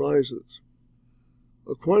arises.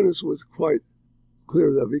 Aquinas was quite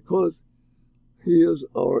clear that because he is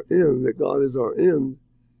our end, that God is our end,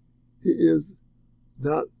 he is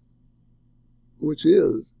that which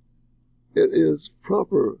is. It is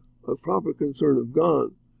a proper concern of God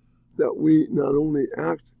that we not only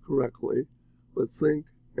act correctly, but think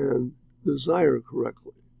and desire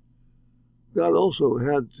correctly. God also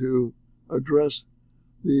had to address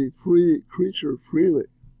the free creature freely.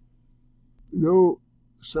 No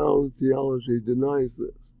sound theology denies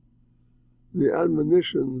this. The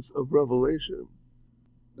admonitions of Revelation,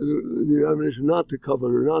 the admonition not to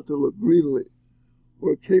covet or not to look greedily,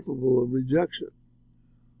 were capable of rejection.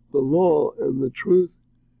 The law and the truth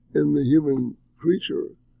in the human creature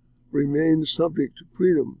remain subject to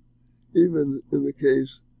freedom, even in the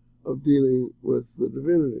case of dealing with the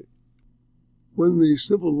divinity. When the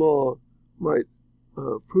civil law might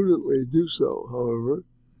prudently do so, however,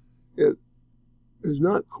 it is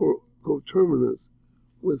not coterminous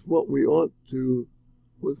with what we ought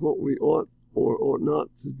or ought not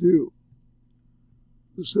to do.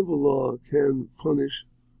 The civil law can punish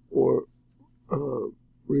or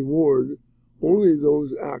reward only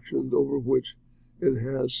those actions over which it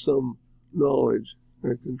has some knowledge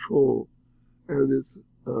and control, and its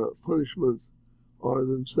punishments are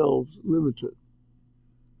themselves limited.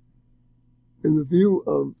 In the view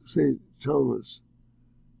of St. Thomas,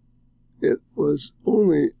 it was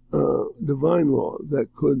only divine law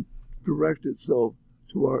that could direct itself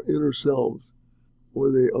to our inner selves,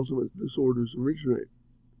 where the ultimate disorders originate.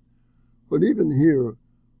 But even here,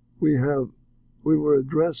 we were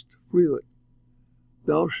addressed freely.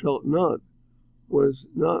 Thou shalt not was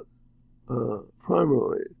not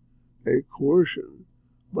primarily a coercion,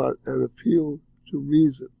 but an appeal to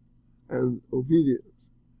reason and obedience.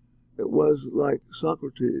 It was like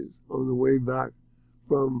Socrates on the way back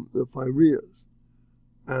from the Piraeus,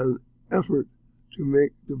 an effort to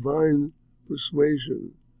make divine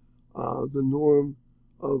persuasion the norm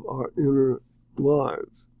of our inner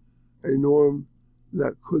lives, a norm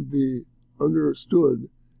that could be understood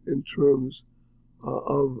in terms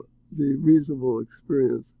of the reasonable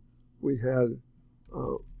experience we had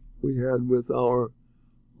with our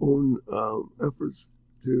own efforts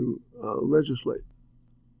to legislate.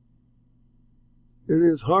 In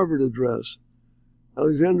his Harvard address,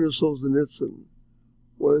 Alexander Solzhenitsyn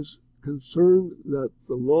was concerned that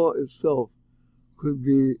the law itself could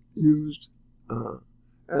be used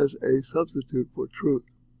as a substitute for truth.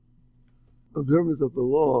 Observance of the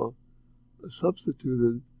law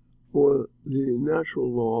substituted for the natural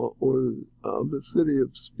law or the city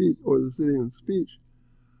of speech or the city in speech,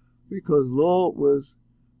 because law was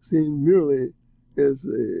seen merely as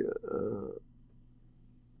the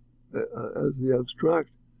abstract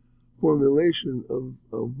formulation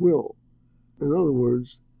of will. In other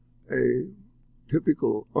words, a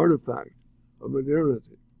typical artifact of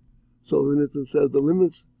modernity. Solzhenitsyn said the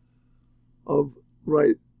limits of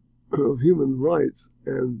human rights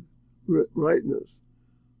and rightness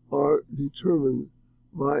are determined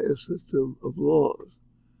by a system of laws,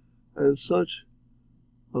 and such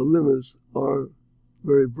limits are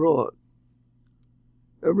very broad.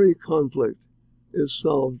 Every conflict is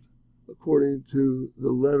solved according to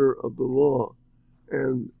the letter of the law,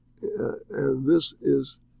 and this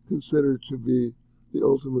is considered to be the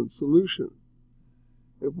ultimate solution.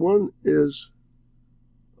 If one is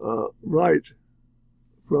right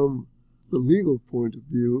from the legal point of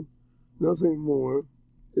view, nothing more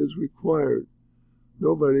is required.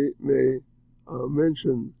 Nobody may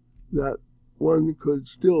mention that one could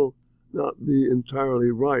still not be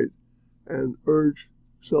entirely right and urge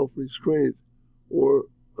self-restraint or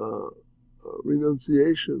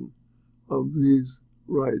renunciation of these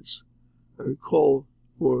rights and call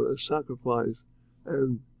for a sacrifice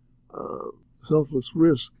and selfless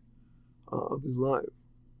risk of his life.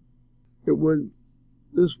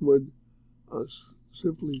 This would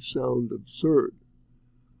simply sound absurd.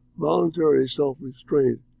 Voluntary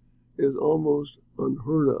self-restraint is almost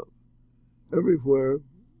unheard of. Everywhere,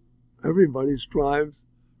 everybody strives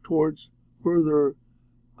towards further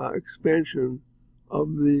expansion of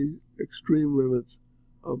the extreme limits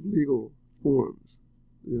of legal forms.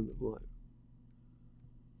 The end of life.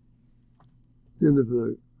 The end of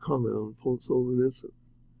the comment on Solzhenitsyn.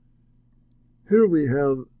 Here we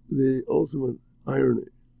have the ultimate irony.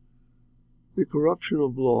 The corruption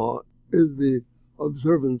of law is the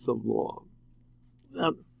observance of law.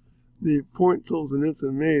 That the point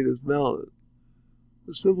Solzhenitsyn made is valid.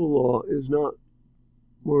 The civil law is not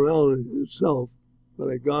morality itself, but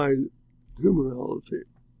a guide to morality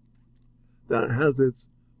that has its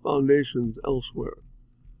foundations elsewhere.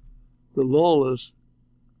 The lawless,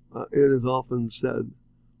 it is often said,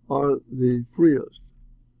 are the freest.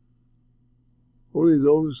 Only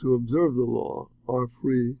those who observe the law are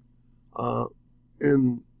free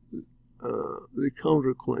in the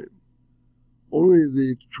counterclaim. Only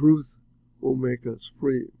the truth will make us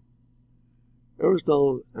free.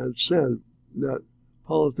 Aristotle had said that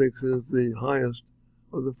politics is the highest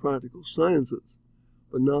of the practical sciences,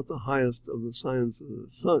 but not the highest of the sciences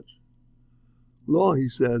as such. Law, he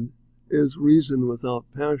said, is reason without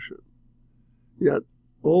passion. Yet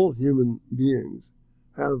all human beings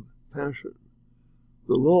have passion.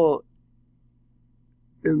 The law,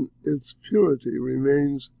 in its purity,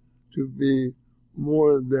 remains to be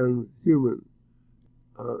more than human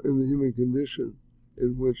in the human condition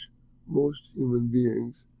in which most human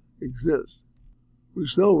beings exist.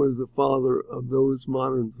 Rousseau is the father of those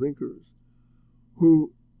modern thinkers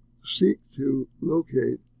who seek to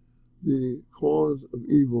locate the cause of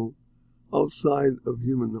evil outside the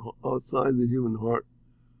human heart,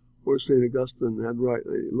 where St. Augustine had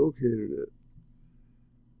rightly located it.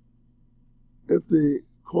 If the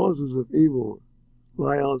causes of evil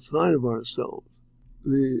lie outside of ourselves,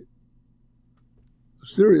 the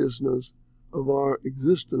seriousness of our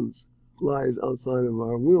existence lies outside of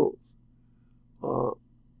our wills,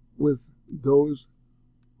 with those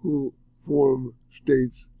who form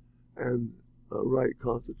states and write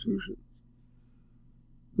constitutions.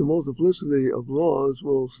 The multiplicity of laws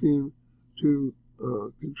will seem to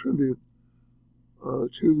contribute to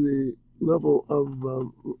the level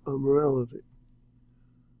of morality.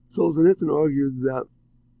 Solzhenitsyn argued that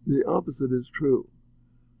the opposite is true,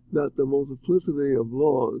 that the multiplicity of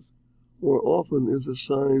laws more often is a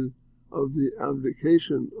sign of the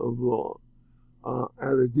abdication of law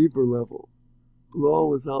at a deeper level. Law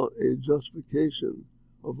without a justification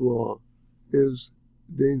of law is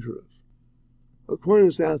dangerous.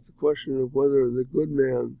 Aquinas asked the question of whether the good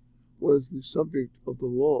man was the subject of the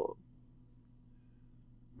law.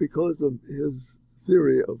 Because of his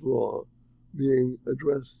theory of law being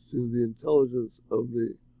addressed to the intelligence of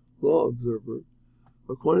the law observer,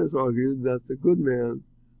 Aquinas argued that the good man,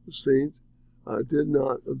 the saint, did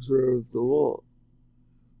not observe the law.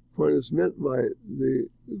 Aquinas meant by the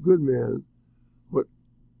good man what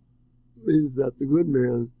means that the good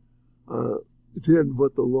man did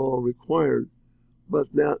what the law required, but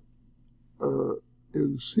that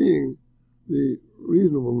in seeing the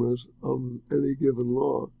reasonableness of any given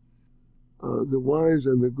law, the wise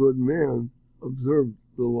and the good man observed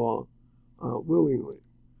the law willingly,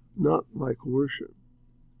 not by coercion.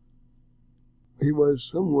 He was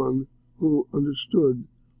someone who understood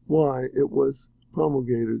why it was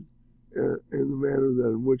promulgated in the manner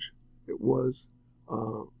that in which it was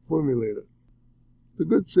formulated. The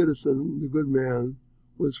good citizen, the good man,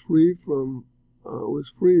 was free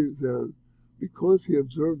then because he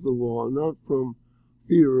observed the law, not from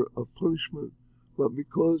fear of punishment, but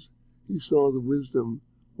because he saw the wisdom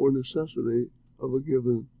or necessity of a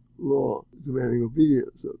given law demanding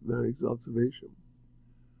obedience, demanding observation.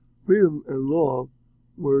 Freedom and law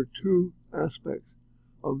were two aspects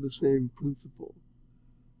of the same principle.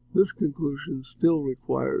 This conclusion still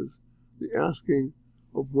requires the asking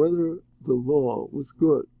of whether the law was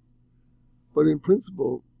good. But in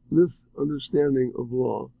principle, this understanding of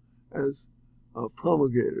law as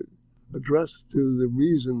promulgated, addressed to the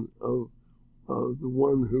reason of the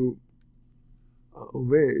one who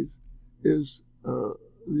obeys, is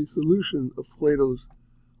the solution of Plato's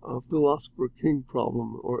philosopher-king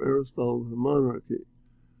problem, or Aristotle's monarchy.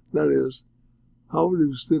 That is, how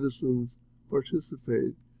do citizens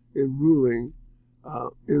participate in ruling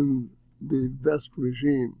in the best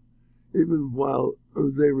regime, even while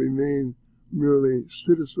they remain merely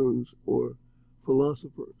citizens or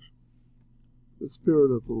philosophers? The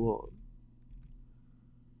spirit of the law.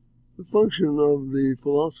 The function of the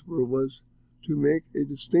philosopher was to make a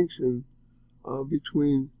distinction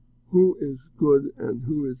between who is good and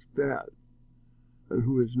who is bad and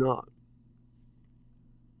who is not.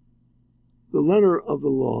 The letter of the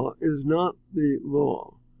law is not the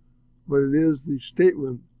law, but it is the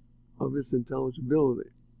statement of its intelligibility.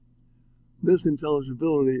 This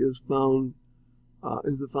intelligibility is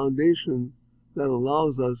the foundation that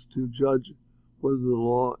allows us to judge whether the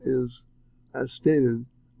law is, as stated,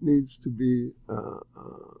 needs to be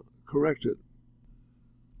corrected.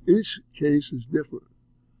 Each case is different.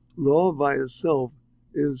 Law by itself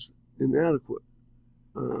is inadequate.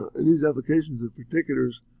 It needs applications of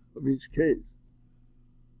particulars of each case.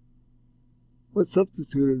 What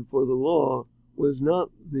substituted for the law was not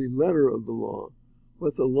the letter of the law,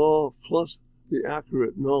 but the law plus the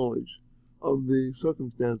accurate knowledge of the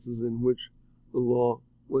circumstances in which the law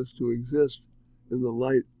was to exist in the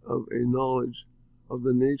light of a knowledge of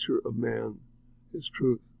the nature of man, his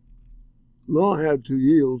truth. Law had to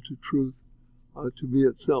yield to truth to be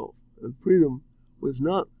itself, and freedom was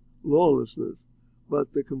not lawlessness,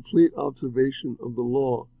 but the complete observation of the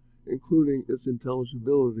law, including its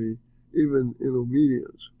intelligibility, even in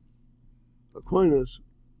obedience. Aquinas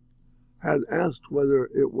had asked whether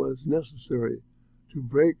it was necessary to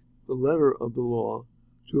break the letter of the law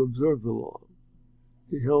to observe the law.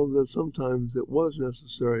 He held that sometimes it was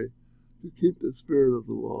necessary to keep the spirit of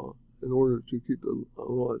the law in order to keep the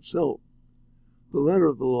law itself. The letter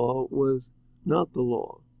of the law was not the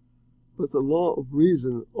law, but the law of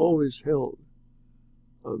reason always held.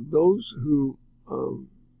 Those who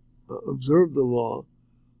observed the law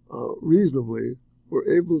reasonably were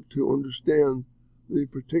able to understand the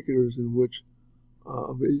particulars in which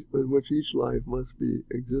each life must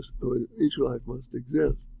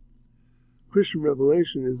exist. Christian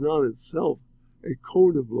revelation is not itself a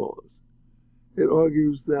code of laws. It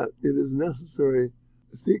argues that it is necessary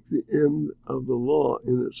to seek the end of the law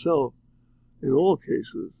in itself in all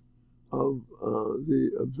cases of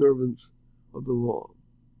the observance of the law.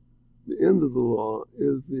 The end of the law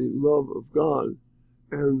is the love of God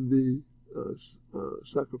and the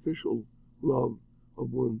sacrificial love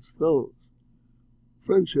of one's fellows.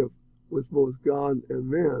 Friendship with both God and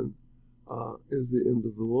man is the end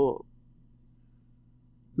of the law.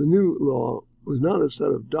 The new law was not a set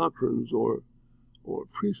of doctrines or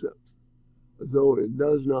precepts, though it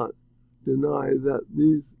does not deny that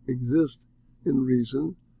these exist in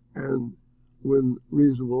reason and, when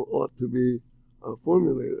reasonable, ought to be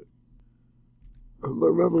formulated.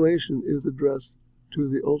 But revelation is addressed to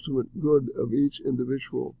the ultimate good of each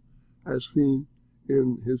individual, as seen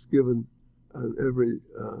in his given and every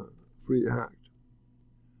free act.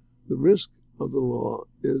 The risk of the law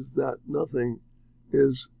is that nothing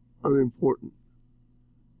is unimportant.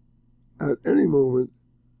 At any moment,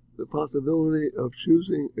 the possibility of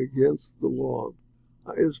choosing against the law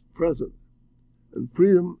is present, and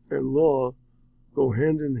freedom and law go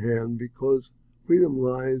hand in hand because freedom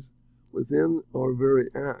lies within our very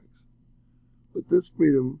acts. But this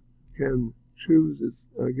freedom can choose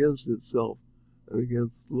against itself and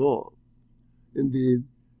against law. Indeed,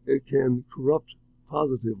 it can corrupt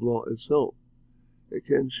positive law itself. It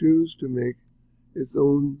can choose to make its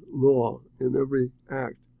own law in every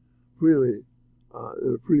act freely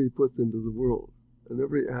puts into the world. And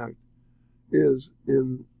every act is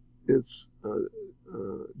in its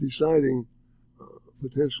deciding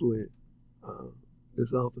potentially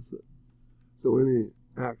its opposite. So any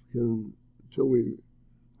act can, until we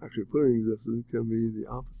actually put it in existence, can be the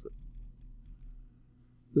opposite.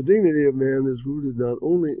 The dignity of man is rooted not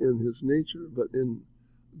only in his nature, but in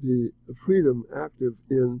the freedom active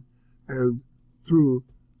in and through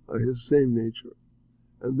his same nature.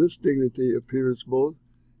 And this dignity appears both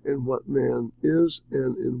in what man is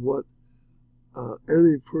and in what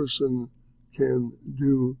any person can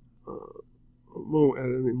do at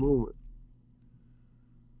any moment.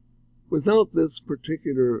 Without this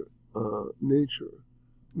particular nature,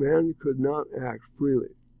 man could not act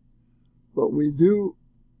freely. But we do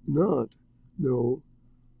not know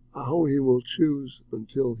how he will choose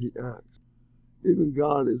until he acts. Even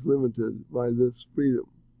God is limited by this freedom.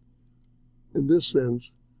 In this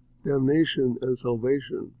sense, damnation and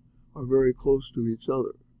salvation are very close to each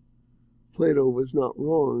other. Plato was not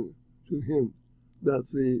wrong to hint that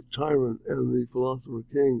the tyrant and the philosopher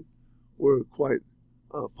king were quite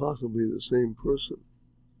possibly the same person.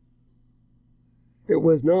 It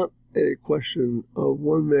was not a question of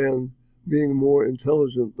one man being more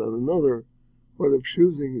intelligent than another, but of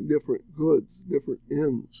choosing different goods, different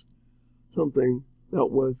ends, something that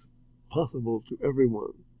was possible to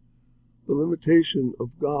everyone. The limitation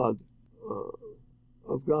of God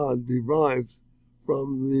derives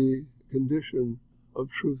from the condition of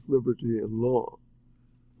truth, liberty, and law.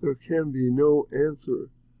 There can be no answer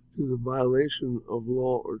to the violation of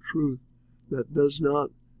law or truth that does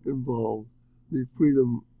not involve the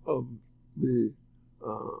freedom of the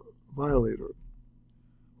violator.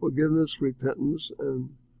 Forgiveness, repentance, and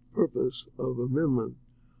purpose of amendment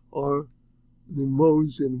are the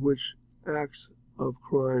modes in which acts of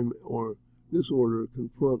crime or disorder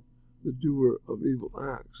confront the doer of evil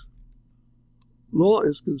acts. Law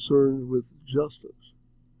is concerned with justice,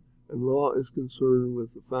 and law is concerned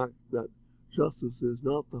with the fact that justice is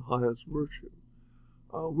not the highest virtue,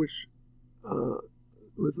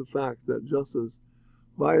 with the fact that justice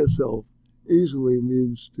by itself easily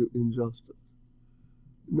leads to injustice.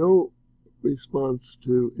 No response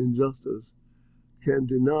to injustice can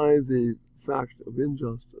deny the fact of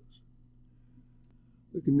injustice.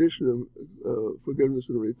 The condition of forgiveness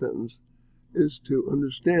and repentance is to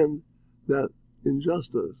understand that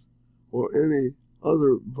injustice or any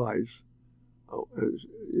other vice,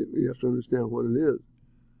 you have to understand what it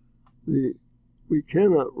is. We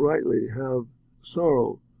cannot rightly have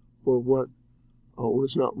sorrow for what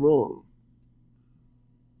was not wrong.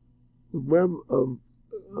 The web of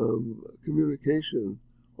communication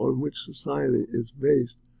on which society is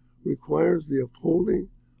based requires the upholding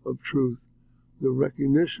of truth, the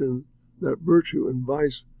recognition that virtue and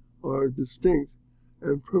vice are distinct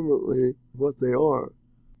and permanently what they are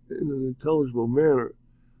in an intelligible manner,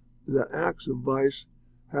 that acts of vice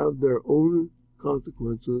have their own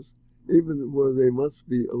consequences, even where they must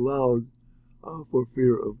be allowed for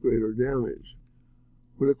fear of greater damage.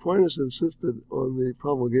 When Aquinas insisted on the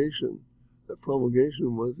promulgation, that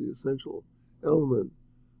promulgation was the essential element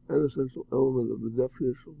of the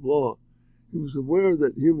definition of law, he was aware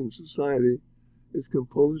that human society is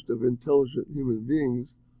composed of intelligent human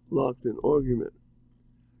beings locked in argument.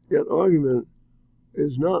 Yet argument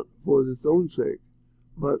is not for its own sake,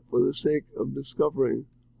 but for the sake of discovering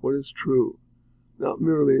what is true, not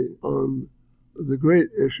merely on the great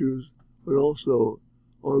issues, but also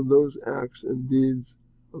on those acts and deeds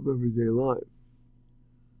of everyday life.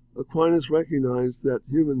 Aquinas recognized that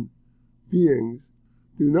human beings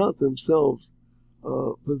do not themselves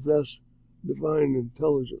possess divine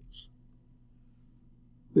intelligence.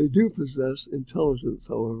 They do possess intelligence,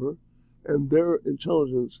 however, and their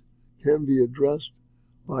intelligence can be addressed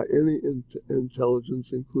by any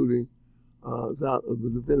intelligence, including that of the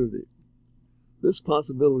divinity. This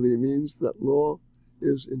possibility means that law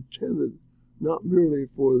is intended not merely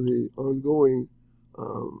for the ongoing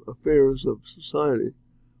affairs of society,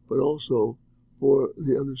 but also for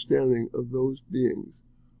the understanding of those beings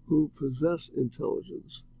who possess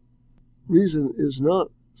intelligence. Reason is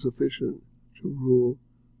not sufficient to rule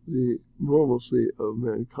the normalcy of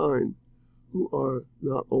mankind, who are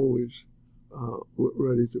not always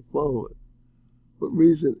ready to follow it. But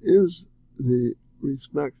reason is the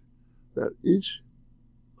respect that each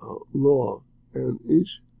law and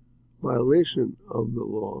each violation of the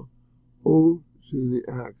law owe to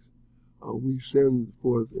the acts we send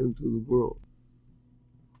forth into the world.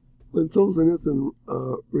 When Solzhenitsyn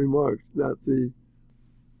remarked that the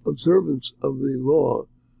observance of the law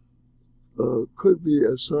could be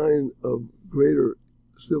a sign of greater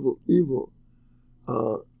civil evil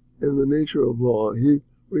in the nature of law, he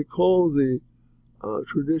recalled the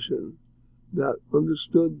tradition that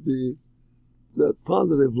understood that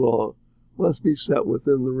positive law must be set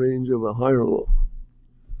within the range of a higher law.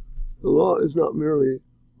 The law is not merely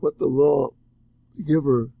what the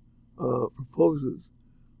lawgiver proposes,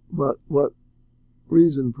 but what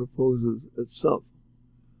reason proposes itself.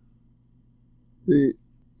 The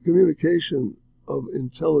communication of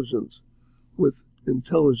intelligence with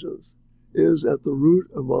intelligence is at the root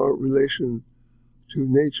of our relation to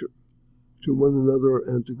nature, to one another,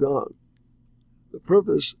 and to God. The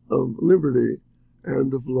purpose of liberty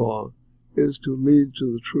and of law is to lead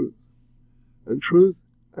to the truth, and truth,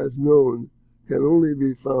 as known, can only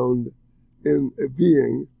be found in a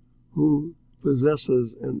being who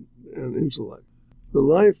possesses an intellect. The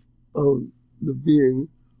life of the being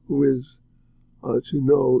who is to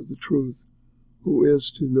know the truth, who is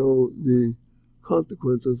to know the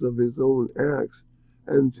consequences of his own acts,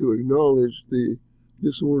 and to acknowledge the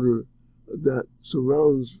disorder that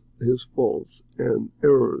surrounds his faults and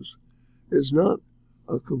errors, is not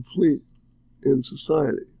complete in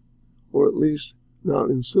society, or at least not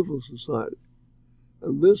in civil society.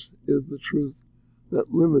 And this is the truth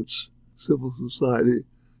that limits civil society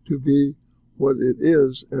to be what it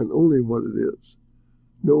is and only what it is.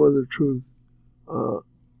 No other truth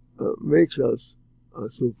makes us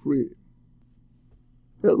so free.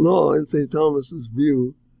 Yet law, in St. Thomas's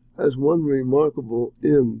view, has one remarkable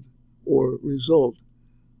end or result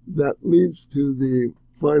that leads to the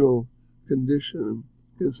final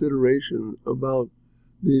consideration about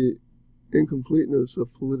the incompleteness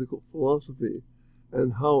of political philosophy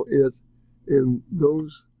and how it, in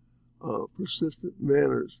those persistent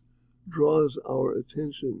manners, draws our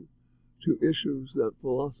attention to issues that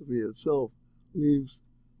philosophy itself leaves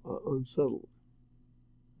unsettled.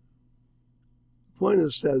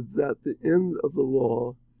 Aquinas said that the end of the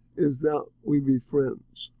law is that we be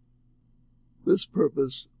friends. This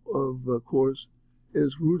purpose, of course,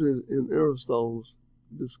 is rooted in Aristotle's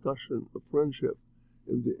discussion of friendship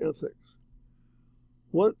in the Ethics.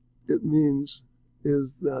 What it means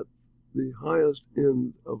is that the highest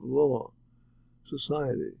end of law,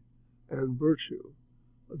 society, and virtue,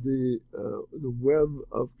 the web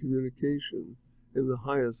of communication in the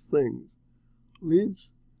highest things,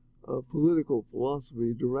 leads political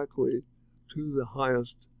philosophy directly to the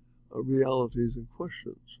highest realities and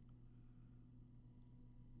questions.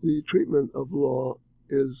 The treatment of law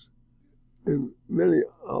is, in many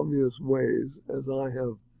obvious ways, as I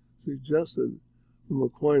have suggested from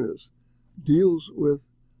Aquinas, deals with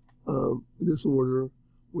disorder,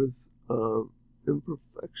 with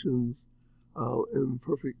imperfections,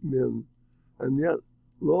 imperfect men, and yet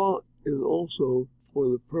law is also for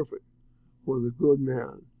the perfect, for the good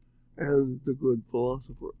man, and the good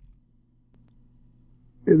philosopher.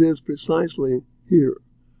 It is precisely here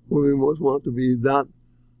where we most want to be that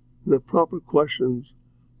the proper questions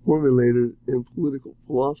formulated in political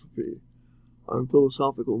philosophy and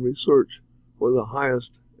philosophical research for the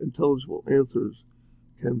highest intelligible answers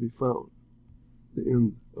can be found. The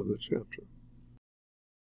end of the chapter.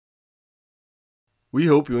 We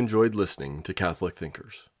hope you enjoyed listening to Catholic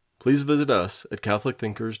Thinkers. Please visit us at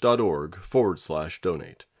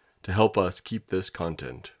catholicthinkers.org/donate to help us keep this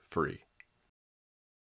content free.